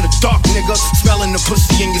depths of the dark, nigga. Smelling the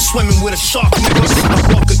pussy and you're swimming with a shark, nigga.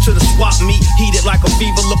 I'm walking to the swap meet, heated like a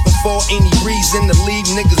fever, looking for any reason to leave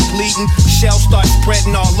niggas bleeding. Shells start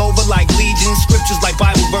spreading all over like legion. Scriptures like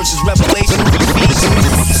Bible verses, Revelation,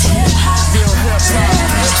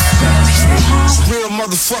 Real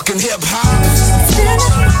motherfucking hip-hop.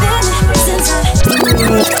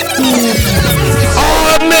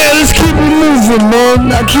 Oh man, let's keep it moving,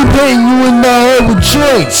 man. I keep hitting you in the head with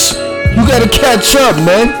joints. You gotta catch up,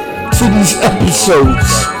 man, to these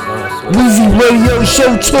episodes. Weezy Radio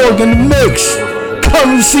Show Talk in the mix. Come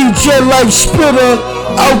and see Jet Life Spitter,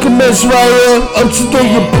 Alchemist right here, up to throw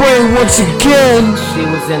your brain once again. She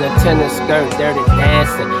was in a tennis skirt, dirty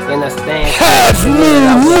dancing, in a stand. Half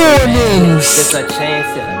Moon Mornings. It's a chance,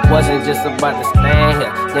 it wasn't just about to stand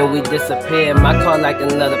here. Then we disappeared, my car like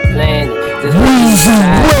another planet. Weezy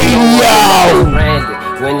Radio.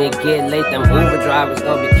 When it get late, them Uber drivers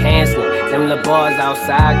gon' be canceling. Them little bars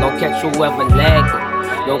outside gon' catch whoever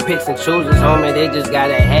lagging. No picks and choosers, homie, they just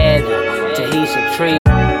gotta have it. Tahitian tree.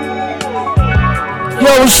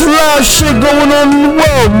 Yo, it's a lot of shit going on in the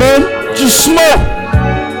world, man. Just smoke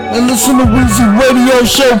and listen to Weezy Radio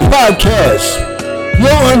Show podcast.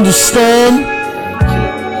 You'll understand.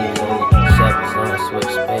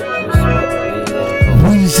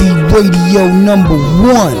 Weezy Radio number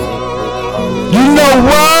 1. You know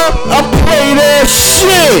what? I play that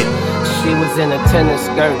shit. She was in a tennis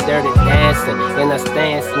skirt, dirty dancing, in a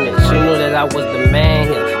Stan Smith. She knew that I was the man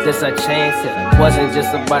here. This a chance here. Wasn't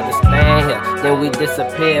just about to stand here. Then we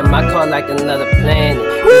disappeared. My car like another planet.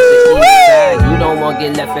 It's the east side. You don't want to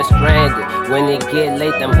get left as stranded. When it get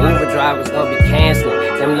late, them Uber drivers gonna be canceling.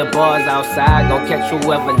 Them little bars outside gon' catch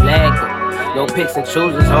whoever lagging. No picks and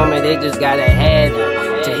choosers, homie. They just gotta have it.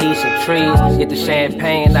 Tahitian trees, get the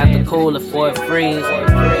champagne out the cooler for it freeze.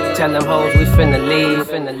 Tell them hoes we finna leave.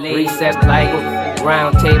 Recess lighting,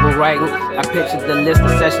 round table writing. I pictured the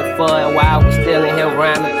listening session for it while we still in here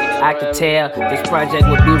rhyming. I could tell this project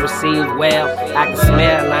would be received well. I can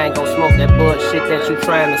smell, I ain't gon' smoke that bullshit that you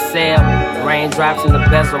trying to sell. Raindrops in the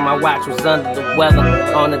bezel, my watch was under the weather.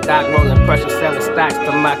 On the dock rolling pressure, selling stocks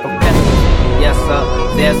to my competitors. Yes sir,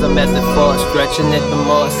 there's a method for stretching it the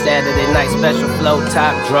more. Saturday night special flow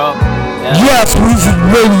top draw. Yes, Weezy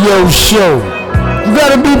Radio Show. You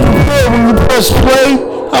gotta be prepared when you press play.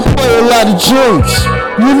 I play a lot of joints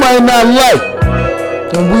you might not like.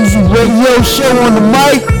 The Weezy Radio Show on the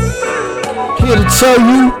mic. Here to tell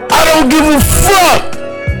you, I don't give a fuck.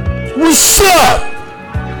 What's up?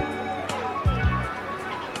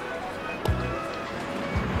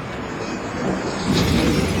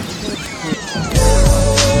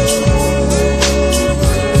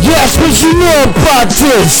 Yes, what you know about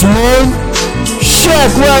this, man?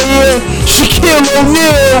 Shaq right here, Shaquille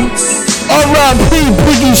O'Neal, R.I.P.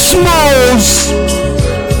 Biggie Smalls.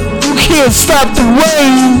 You can't stop the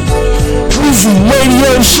rain. Weezy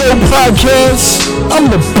Radio Show Podcast. I'm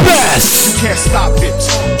the best. You can't stop it,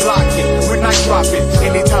 block it, when I drop it.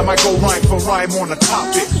 Anytime I go rhyme for rhyme on a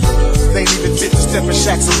topic. They ain't even fit to step in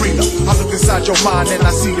Shaq's arena. I look inside your mind and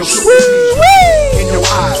I see your in your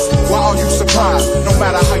eyes. Why are you surprised? No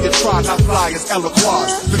matter how you try, not fly as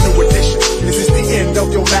Eloquaz. The new edition. Is this the end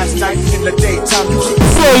of your last night? In the daytime, you keep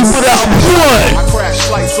without blood. I crash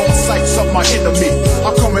flights on sights of my enemy.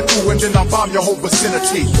 I'm coming through and then I bomb your whole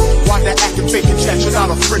vicinity. Why that acting fake and chat? You're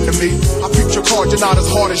not a friend to me. I peep your card, you're not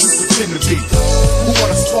as hard as you pretend to be. Who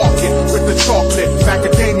wanna spark it with the chocolate?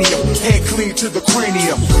 Macadamia, head clean to the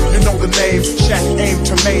cranium. You know the name, Shaq aim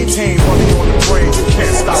to maintain. Money on the brain, you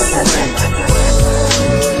can't stop the rain.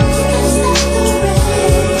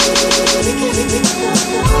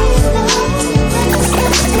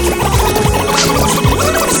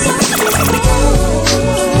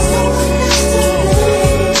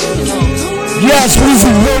 Yes,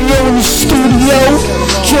 Weezy Radio in the studio.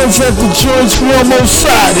 Joints at the joints, we almost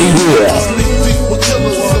out of here.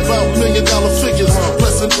 $1 million figures,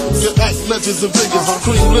 blessing your act legends and figures.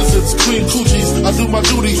 Cream lizards, cream coochies, I do my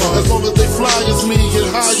duty. As long as they fly as me, get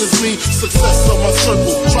high as me. Success on my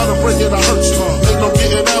circle, try to bring it, I hurt you. Ain't no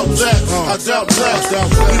getting out that, I doubt that.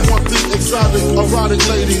 We want the exotic, erotic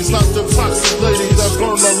ladies, not the toxic ladies that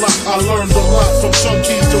burn a lot. I learned a lot from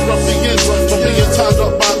junkies to ruffians, from being tied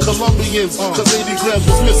up by Colombians. Cause 80 grams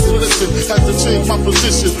was missing, listen, had to change my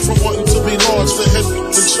position from wanting to be large to head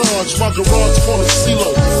in charge. My garage corner CeeLo,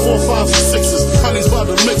 4, 5, and 6s, honey's by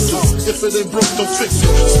the mixes. If it ain't broke, don't fix it.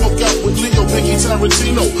 Smoke out with Leo, Biggie,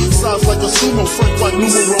 Tarantino. Size like a sumo, Frank like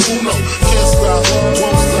numero uno. Can't stop,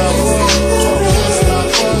 won't stop, can't stop,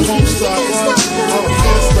 won't stop,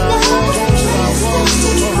 can't stop, won't stop.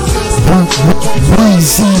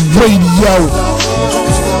 Weezy Radio.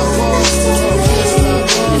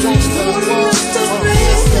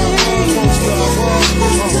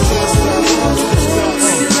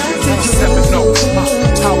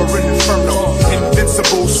 Towering inferno,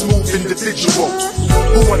 invincible, smooth individual.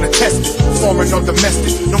 Who wanna test it? Foreign or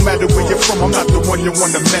domestic? No matter where you're from, I'm not the one you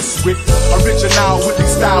wanna mess with. Original with the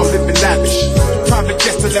style, living lavish. Private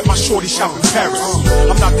guest to let my shorty shop in Paris.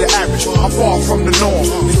 I'm not the average, I'm far from the norm.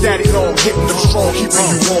 His daddy long, hitting them strong, keeping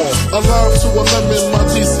you warm. Alive to a lemon, my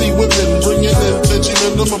DC women bringing in 10G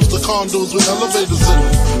minimums to condos with elevators in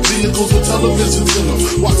them. Vehicles with televisions in them.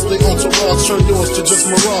 Watch the entourage turn yours to just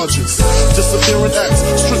mirages. Disappearing acts,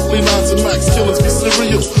 strictly nines and max. Killers be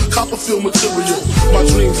serial, Copperfield material. My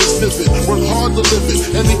dreams is vivid, work hard to live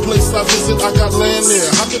it. Any place I visit, I got land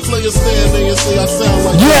there. I can play a stand there and say I sound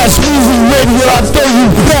like yes, Weezy Radio, I throw you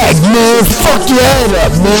back, man. Fuck your head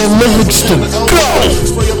up, man. Lyrics to go.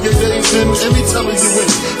 Spray up your days in, any teller you in.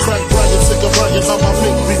 Crack bragging, sick of bragging, how my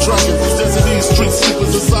mink be dragging. Desert these street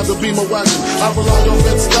sleepers inside the beamer wagon. I rely on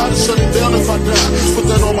Red Sky to shut it down if I die. Put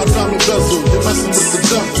that on my diamond bezel, you're messing with the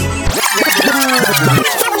devil.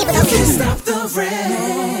 You can't stop the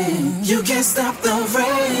rain. You can't stop the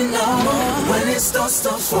rain, no. When it starts to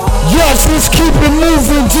fall. Yes, let's keep it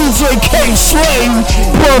moving. DJ K Slay,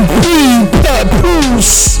 Bun B,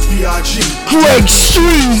 Papoose, Greg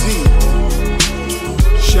Street,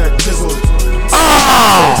 Shaq Dizzle,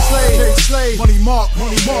 Slay, Money Mark,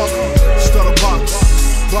 Stutter Box.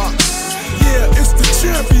 Yeah, it's the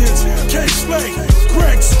champions, K Slay,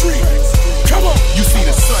 Greg Street. Come on. You see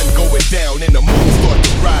the sun going down and the moon start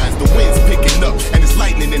to rise. The wind's picking up and it's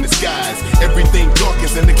lightning in the skies. Everything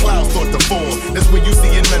darkens and the clouds start to form. That's when you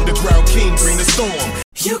see an underground king bring the storm.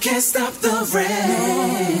 You can't stop the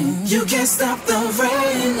rain. You can't stop the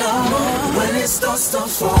rain, no. When it starts to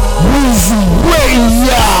fall. Weezy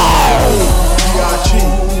Radio. B.I.G.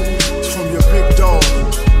 It's from your big dog.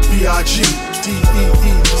 B.I.G.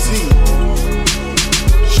 D-E-E-Z.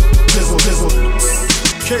 Dizzle.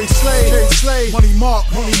 K Slay, Money Mark.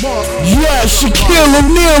 Yeah, Shaquille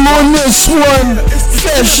O'Neal on this one.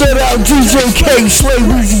 Fair shout out DJ K Slay,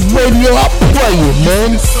 Weezy Radio. I play it,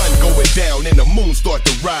 man. it down and the moon start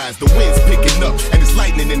to rise. The wind's picking up and it's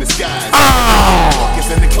lightning in the skies.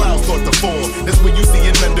 And the clouds start to form. That's when you see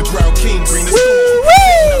an underground king bring the storm.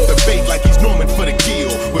 Setting up the bait like he's Norman for the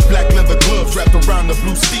kill. With black leather gloves wrapped around the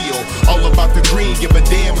blue steel. All about the green, give a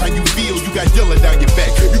damn how you feel. You got yellow down your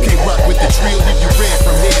back. You can't rock with the drill if you red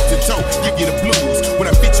from head to toe. Give you the blues.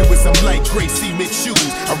 When I fit you with some light gray cement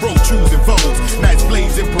shoes. I roll trues and Vogues. Nice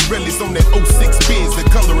blades and Pirellis on that 06 Benz. The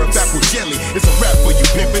color of apple jelly. It's a rap for you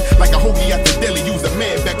pimpin'. Like a hoagie at the deli. Used a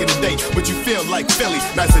man back in the day. But you feel like Philly.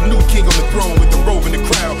 Now it's a new king on the throne with the robe and the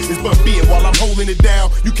crown. It's but being while I'm holding it down.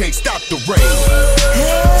 You can't stop the rain.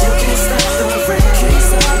 You can't stop the rain.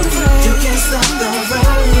 You can't stop the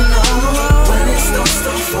rain. No. When it starts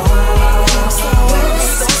to fall. When it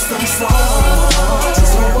starts to fall.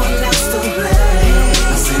 There's no one else to blame.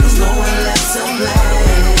 I say there's no one left to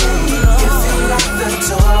blame. If you lock the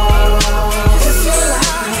door.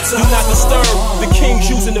 Do not disturb. The king's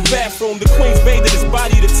using the bathroom. The queen's bathing his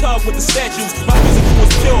body in the tub with the statues. My physical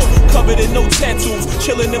is pure, covered in no tattoos.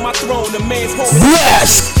 Chilling in my throne, the man's home.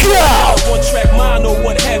 Let's go! One track mind or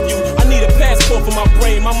what have you. I need a passport for my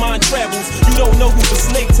brain. My mind travels. You don't know who's a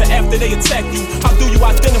snake till after they attack you. How do you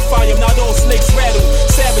identify them? Not all snakes rattle.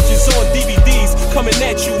 Savages on DVDs coming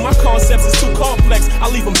at you. My concepts is too complex.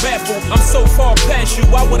 I leave them baffled. I'm so far past you.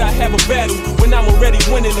 Why would I have a battle when I'm already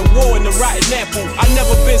winning the war in the rotten apple? I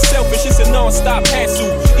never been selfish, it's a non-stop hassle.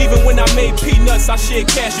 Even when I made peanuts, I shared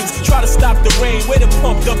cashews. Try to stop the rain, where the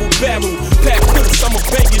pump double barrel. Pack coops, I'ma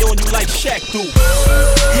bang it on you like Shaq do. You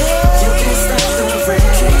can't stop the rain.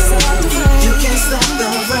 You can't stop the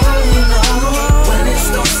rain. No. When it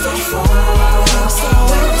starts to fall.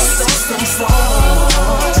 When it starts to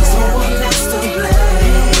fall. There's no one else to blame.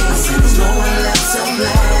 I said there's no one left to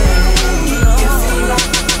blame. If you like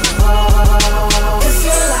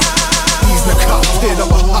He's the cockpit of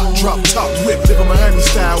a hot drop top whip. Live in Miami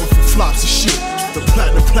style with the flops and shit. The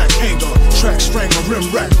platinum plaque hanger, track strangler, rim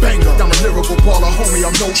rack banger. I'm a lyrical baller, homie,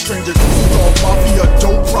 I'm no stranger. Dog mafia,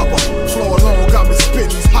 dope proper. Flow alone got me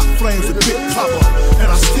spitting these hot flames with Big Papa.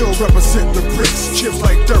 And I still represent the bricks, chips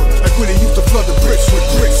like dirt, like when they used to flood the bricks with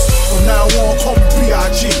bricks. From now on, call me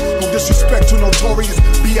B.I.G. No disrespect to Notorious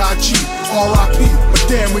B.I.G. R.I.P. But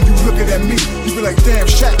damn, when you looking at me, you be like,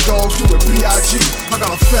 damn, Shaq dog, you a B.I.G. I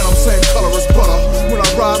got a phantom, same color as butter. When I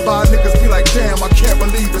ride by, niggas be like, damn, I can't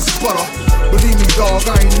believe it's butter. Believe me, dog,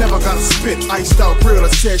 I ain't never gotta spit. Iced out real, I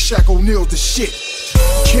said Shaq O'Neal's the shit.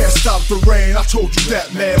 Can't stop the rain, I told you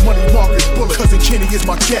that, man. Money Marcus Bullet, cousin Kenny is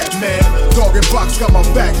my cat, man. Dog and Box got my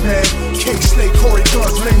back, man. K-Slay, Corey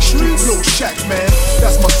Guns, Main Street, Lil Shaq, man.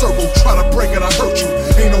 That's my circle, try to break it, I hurt you.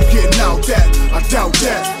 Ain't no getting out that, I doubt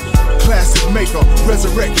that. Classic maker,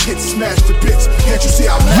 resurrect hits, smash the bits. Can't you see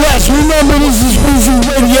I'm Yes, remember this is Weezy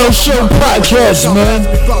Radio Show Podcast, man.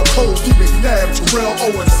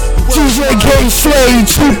 DJ K-Slay,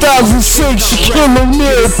 2006, Shaquille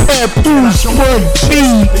O'Neal, Papoose, Bud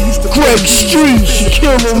B, Greg Street,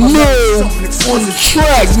 Shaquille O'Neal on the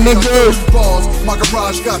track, nigga. My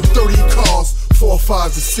garage got 30 cars, 4,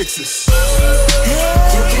 5s, and 6s.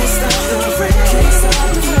 You can't stop the rain.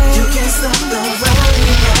 You can't stop the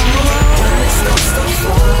rain. When it starts to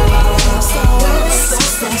fall. When it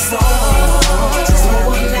starts to fall. There's no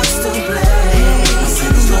one else to blame. I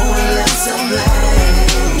said there's no one left to blame.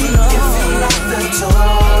 If you lock the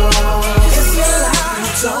door. If you lock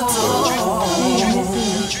the door.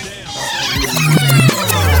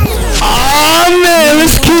 Ah, man,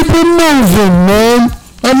 let's keep it moving, man.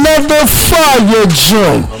 Another fire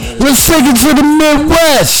joint. Let's take it to the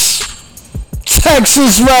Midwest.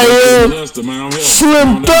 Texas right here.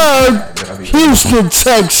 Slim Thug, Houston,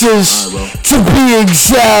 Texas, to be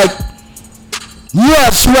exact.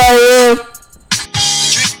 Yes, right here.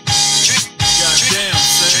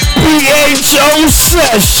 PHO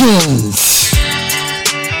Sessions.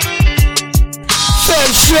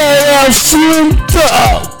 Shout out Slim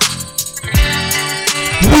Thug.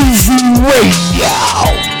 Weezy Radio.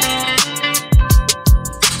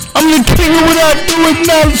 I'm the king of what I do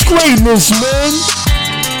ignites greatness, man.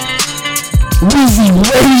 Weezy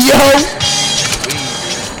Radio.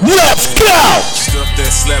 Let's go! Stuff that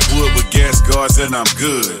slap wood with gas guards and I'm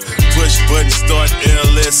good. Push button, start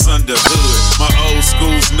LS under hood. My old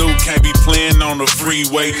school's new, can't be playing on the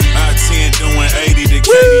freeway. I-10 doing 80 to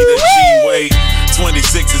Katy to G-Way.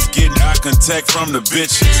 26 is getting eye contact from the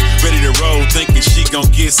bitches. Ready to roll, thinking she gon'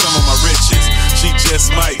 get some of my riches. She just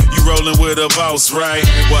might, you rollin' with a boss, right?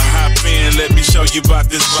 Well, hop in, let me show you about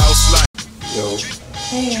this boss life. Yo.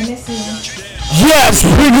 Hey, I miss you. Yes,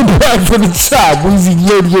 bring it back from the top. Weezy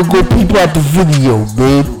Radio, go peep out the video,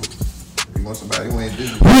 man. You want somebody who ain't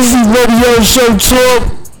busy? Weezy Radio Show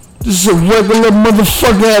Talk. This is a regular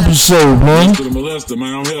motherfucking episode, man. To the molester,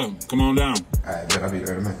 man, I'm here. Come on down. Alright, bet I'll be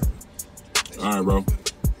right man. Alright, bro.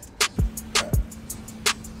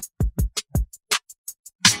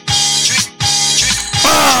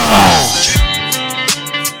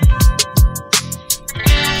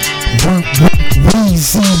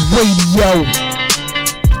 Weezy Radio.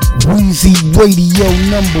 Weezy Radio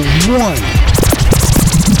 #1.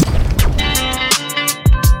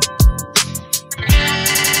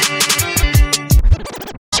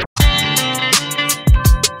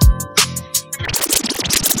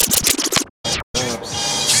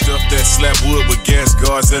 Slap wood with gas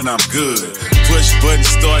guards and I'm good. Push button,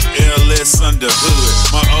 start LS under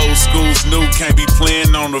hood. My old school's new, can't be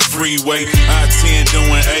playing on the freeway. I-10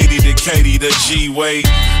 doing 80 to Katie the G-way.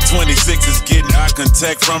 26 is getting eye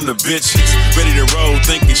contact from the bitches. Ready to roll,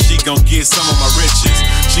 thinking she gon' get some of my riches.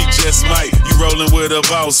 She just might, you rolling with a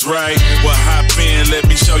boss, right? Well, hop in, let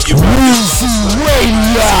me show you what this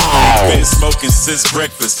been smoking since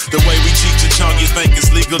breakfast. The way we cheat your chong, you think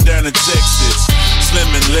it's legal down in Texas. Slim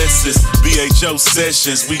and Lexus, BHO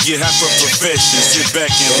sessions. We get high from profession. Sit back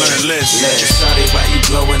and learn lessons. Shawty, why you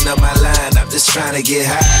blowing up my line? I'm just trying to get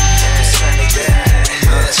high.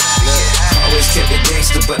 Always kept it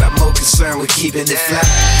gangster, but I'm more concerned with keeping it fly.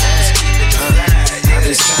 I'm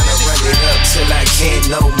just trying to run it up till I can't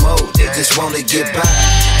no more. They just wanna get by.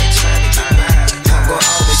 I'm gonna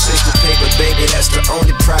always chase the paper, baby. That's the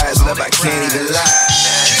only prize. Love, I can't even lie.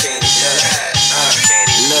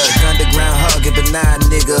 Look, underground hugging, but nah,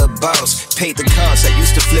 nigga, a boss. Paid the cost, I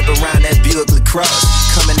used to flip around that Buick LaCrosse.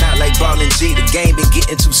 Coming out like Ballin' G, the game been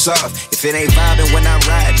getting too soft. If it ain't vibing when I'm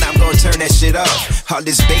riding, I'm gonna turn that shit off. All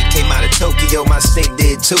this bait came out of Tokyo, my state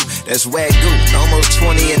did too. That's Wagyu, almost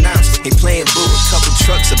 20 an ounce. Ain't playing boo, a couple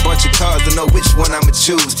trucks, a bunch of cars, don't know which one I'ma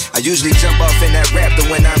choose. I usually jump off in that Raptor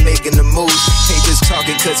when I'm making the move. Ain't just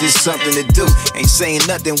talking cause it's something to do. Ain't saying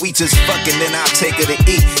nothing, we just fucking, then I'll take her to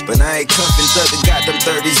eat. But I ain't cuffing thuggin', got them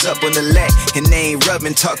 30s up on the lat. And they ain't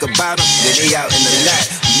rubbing, talk about them, then they out in the lot.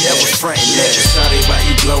 Never frontin', never. Sorry, why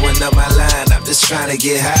you blowing up my line? I'm just trying to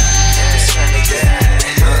get high.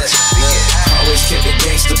 Always kept it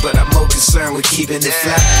gangster, but I'm more concerned with keeping it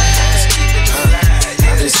fly.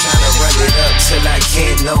 I'm just trying to run it up till I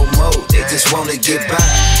can't no more. They just wanna get by.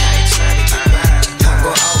 I'm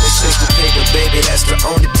gonna always chase the paper, baby. That's the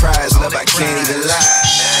only prize. Love, I can't even lie.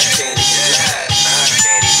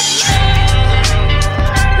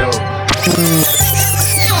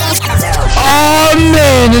 Oh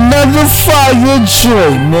man, another fire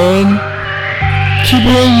joint, man. Keep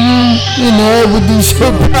you in the head with these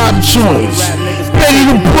hip hop joints. Ready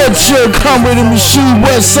to butcher, come with a machine,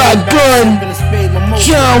 Westside Gun,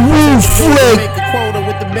 John Woo flick.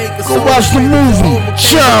 Go watch the movie,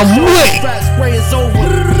 John Wick. If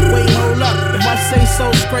I say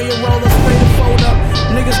so, spray a roller, spray the fold up.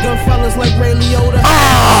 Niggas gun fellas like Ray Liotta.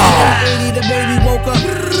 80, the baby woke up.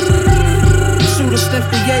 Shooter sniff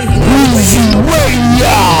the yay, he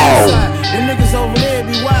the niggas over there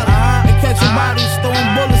be wild. And catching bodies,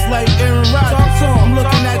 throwing bullets like Aaron Rodgers. I'm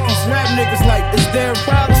looking at these rap niggas like, is there a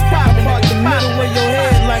problem? Popping like the middle of your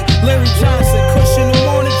head like Larry Johnson. Kush in the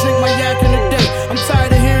morning, drink my yak in the day. I'm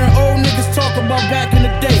tired of hearing old niggas talk about back in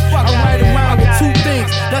the day. I ride around with two things,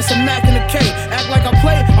 that's a Mac and a K. Act like I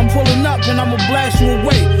play, I'm pulling up and I'ma blast you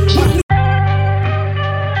away.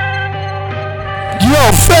 Yo,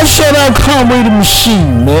 fresh out of Conway the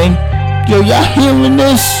Machine, man. Yo, y'all hearing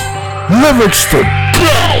this? Lyrics to go.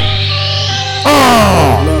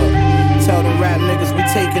 Tell the rap niggas we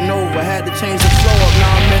taking over. Had to change the flow up.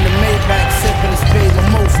 Now I'm in the Maybach sipping a spade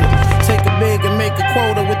mimosa. Take a big and make a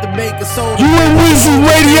quota with the baker soda. You in Weezy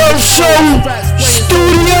Radio Show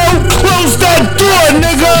Studio? Close that door,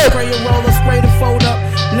 nigga. Spray a roller, spray the fold up.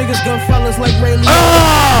 Niggas gun fellas like Ray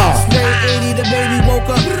Liotta. Spray 80, the baby woke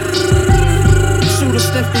up. Shooter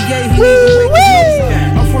sniff the yay, he need to wake his nose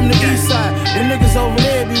up. I'm from the east side, the niggas over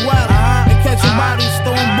there be wild. And catching bodies,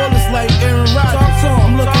 throwing bullets like Aaron Rodgers.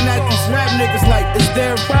 I'm looking at these rap niggas like, is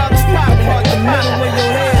there a problem? Popping like the middle of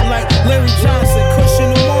your head like Larry Johnson. Kush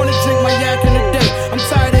in the morning, drink my yak in the day. I'm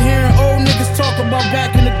tired of hearing old niggas talk about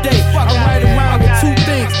back in the day. I ride around with two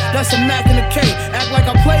things, that's a Mac and a K. Act like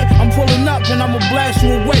I play, I'm pulling up and I'ma blast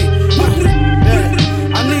you away.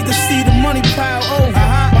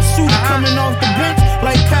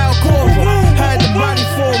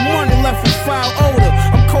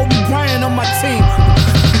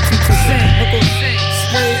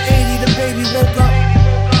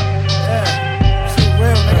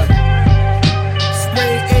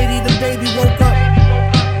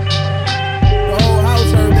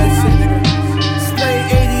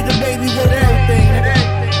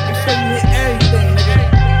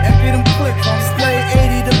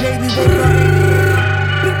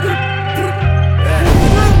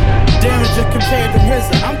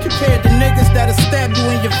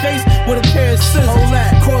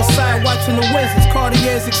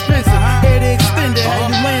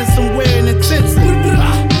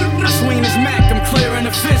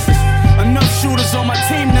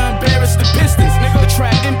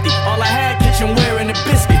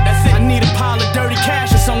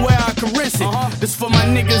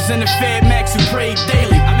 in the Fed Max who prayed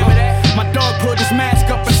daily. I remember that. My dog pulled his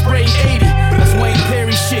mask up and sprayed 80. That's Wayne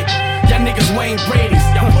Perry shit. Y'all niggas Wayne Brady's.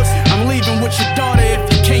 I'm leaving with your daughter if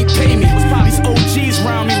you can't pay me. These OGs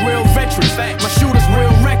round me real veterans. My shooters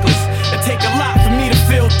real reckless. It take a lot for me to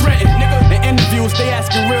feel threatened. In interviews, they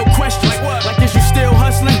asking real questions. Like is you still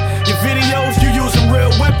hustling? Your videos, you using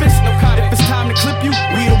real weapons? If it's time to clip you,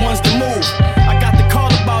 we the ones to move. I got the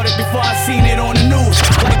call about it before I seen it on the news.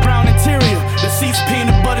 Like brown interior, the seats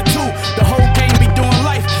peanut butter too. The whole gang be doing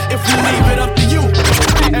life if we leave it up to you.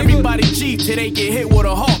 Everybody G till they get hit with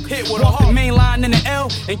a hawk. Walk the main line in the L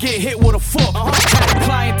and get hit with a fork. Had a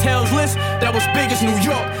clientele's list that was big as New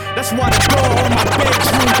York. That's why the door on my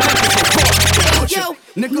bedroom thick as a fork. Yo,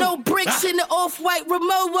 no bricks in the off-white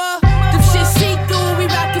Rimowa. Them shit see-through, we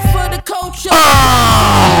rockin' for the culture.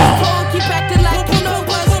 Keep acting like you know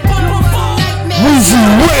us. Weezy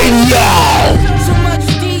Radio. So much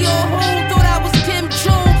Dior home, thought I was Kim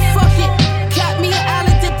Jong. Fuck it, got me an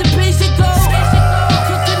island, dip the pigeon go.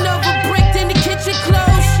 Cook another brick, then the kitchen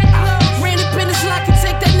close. Ran up in his lock and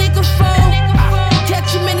take that nigga phone.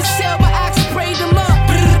 Catch him in the cell, but I sprayed him up.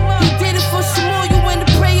 He did it for some more, you in the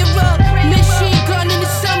prayer rug. Machine gun in the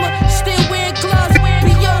summer, still wearing gloves.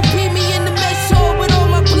 P.O.P. me in the mess hall with all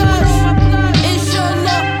my blood.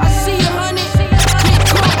 Inshallah, I see 100. Get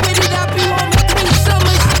caught with it, I be home in 3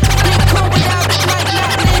 summers. Get caught without it, might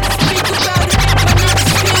not live to speak about it. My nigga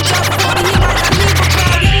still got 40, he might not leave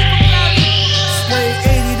about it. Spray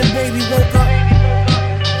 80, the baby woke up.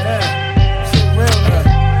 Yeah, shit real good.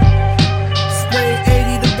 Spray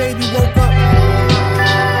 80, the baby woke up.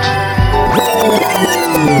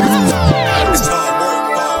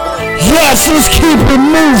 Yes, let's keep it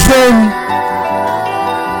moving.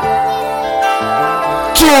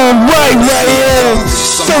 Doing right here.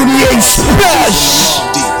 38 Special.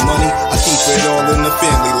 Deep money, I keep it all in the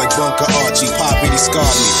family like Bunker Archie. Poverty scarred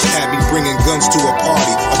me, had me bringing guns to a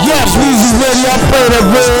party. Yes, Weezy ready. I play that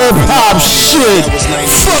real hip hop shit.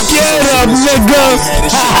 Fuck your head up, nigga.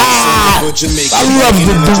 I love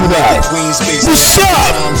to do that. What's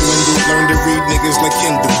up? Learn to read niggas like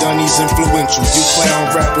Hindu. Dunny's influential. You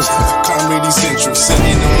clown rappers, Comedy Central.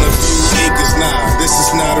 Sitting on a few acres. Nah, this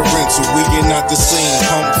is not a rental. We get not the same.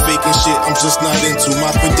 Pump faking shit, I'm just not into.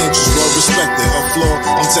 My credentials well respected. A flaw,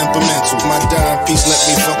 I'm temperamental. My dime piece let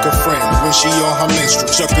me fuck a friend when she on her menstrual.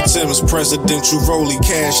 Chuck a Tim's presidential rollie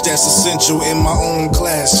cash. That's essential in my own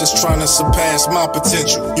class. Just trying to surpass my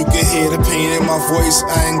potential. You can hear the pain in my voice.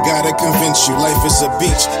 I ain't gotta convince you. Life is a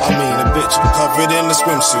beach. I mean a bitch covered in a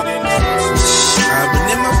swimsuit. I've been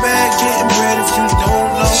in my bag getting bread if you don't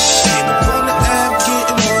know. Came up on the app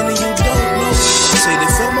getting money you don't know. Say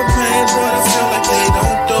they feel my pain, but I feel like they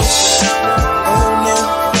don't though. Oh no,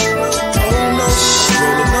 oh no.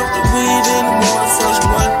 Rolling up the weed in the morning, first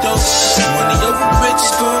one though. Money over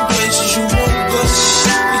bitches going places you won't go.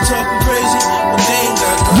 They talking crazy, but they ain't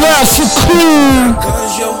got guns. Yes, a cool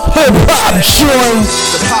hip hop joint.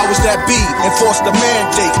 The powers that be enforce the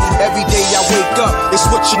mandate. Every day I wake up, it's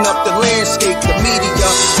switching up the landscape. The media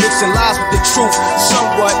mixing lies with the truth.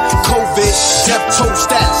 Somewhat COVID, death toll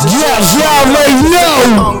stats. Yes, y'all already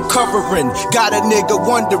know. Uncovering, got a nigga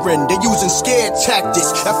wondering. They using scared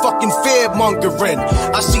tactics, that fucking fear mongering.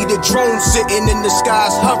 I see the drones sitting in the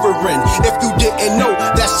skies hovering. If you didn't know,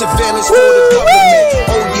 that's surveillance for the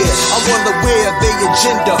government. Oh yeah, I'm unaware of their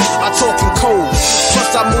agenda. I talking cold,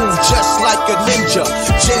 plus I move just like a ninja.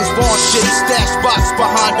 James Bond shit, stash box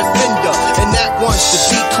behind the fender. And that one's the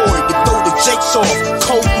decoy to throw the jakes off.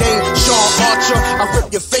 Code name Sean Archer, I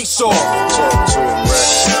rip your face off. Talk to him,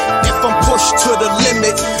 right? If I'm pushed to the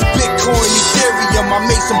limit, Bitcoin, Ethereum, I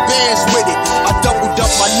made some bands with it. I doubled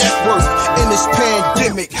up my net worth in this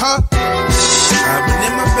pandemic, huh? I've been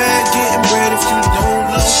in my bag getting bread if you don't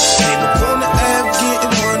know. Came up on the app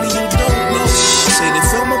getting money you don't know. Say they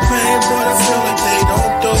feel my pain, but I feel like they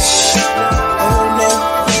don't though. Oh no,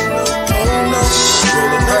 oh no.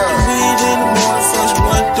 Rolling up the weed in the morning, first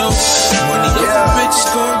one though. Money over bitches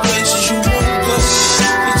going places you won't go.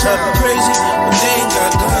 They talking crazy, but they ain't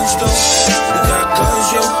got guns though. We got guns,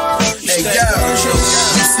 yo. Hey yo,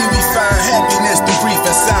 you see we find happiness through grief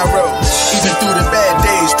and sorrow. Even through the bad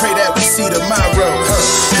days, pray that we see tomorrow.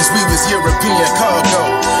 Cause we was European cargo.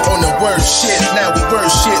 On the worst shit, now we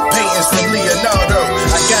worst shit. Paintings from Leonardo.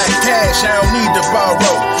 I got cash, I don't need to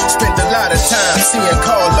borrow. Spent a lot of time seeing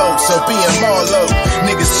Carlo, so being Marlo.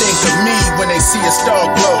 Niggas think of me when they see a star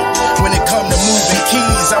glow. When it come to moving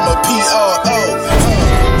keys, I'm a PRO.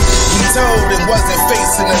 He told and wasn't face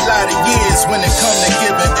missing a lot of years when it come to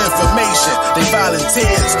giving information. They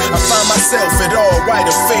volunteers. I find myself at all white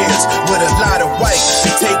affairs with a lot of white.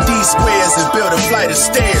 They take these squares and build a flight of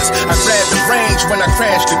stairs. I grab the range when I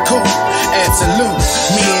crash the coupe. Absolute.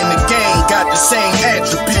 Me and the gang got the same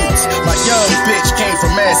attributes. My young bitch came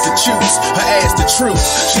from Massachusetts. Her ass the truth.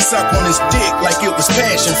 She sucked on his dick like it was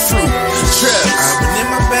passion fruit. Trips. I've been in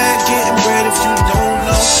my bag getting bread if you don't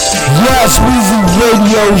know. Yes, Weezy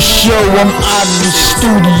Radio Show. I'm out of the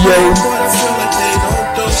studio.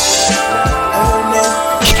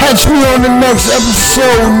 Catch me on the next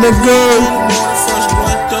episode, nigga.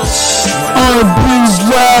 R&B's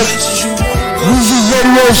rap. Weezy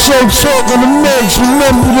Radio Show talk on the mix.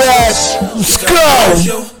 Remember that. Let's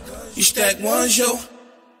go. You stack one, yo.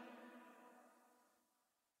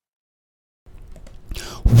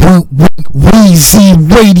 Weezy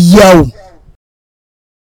Radio.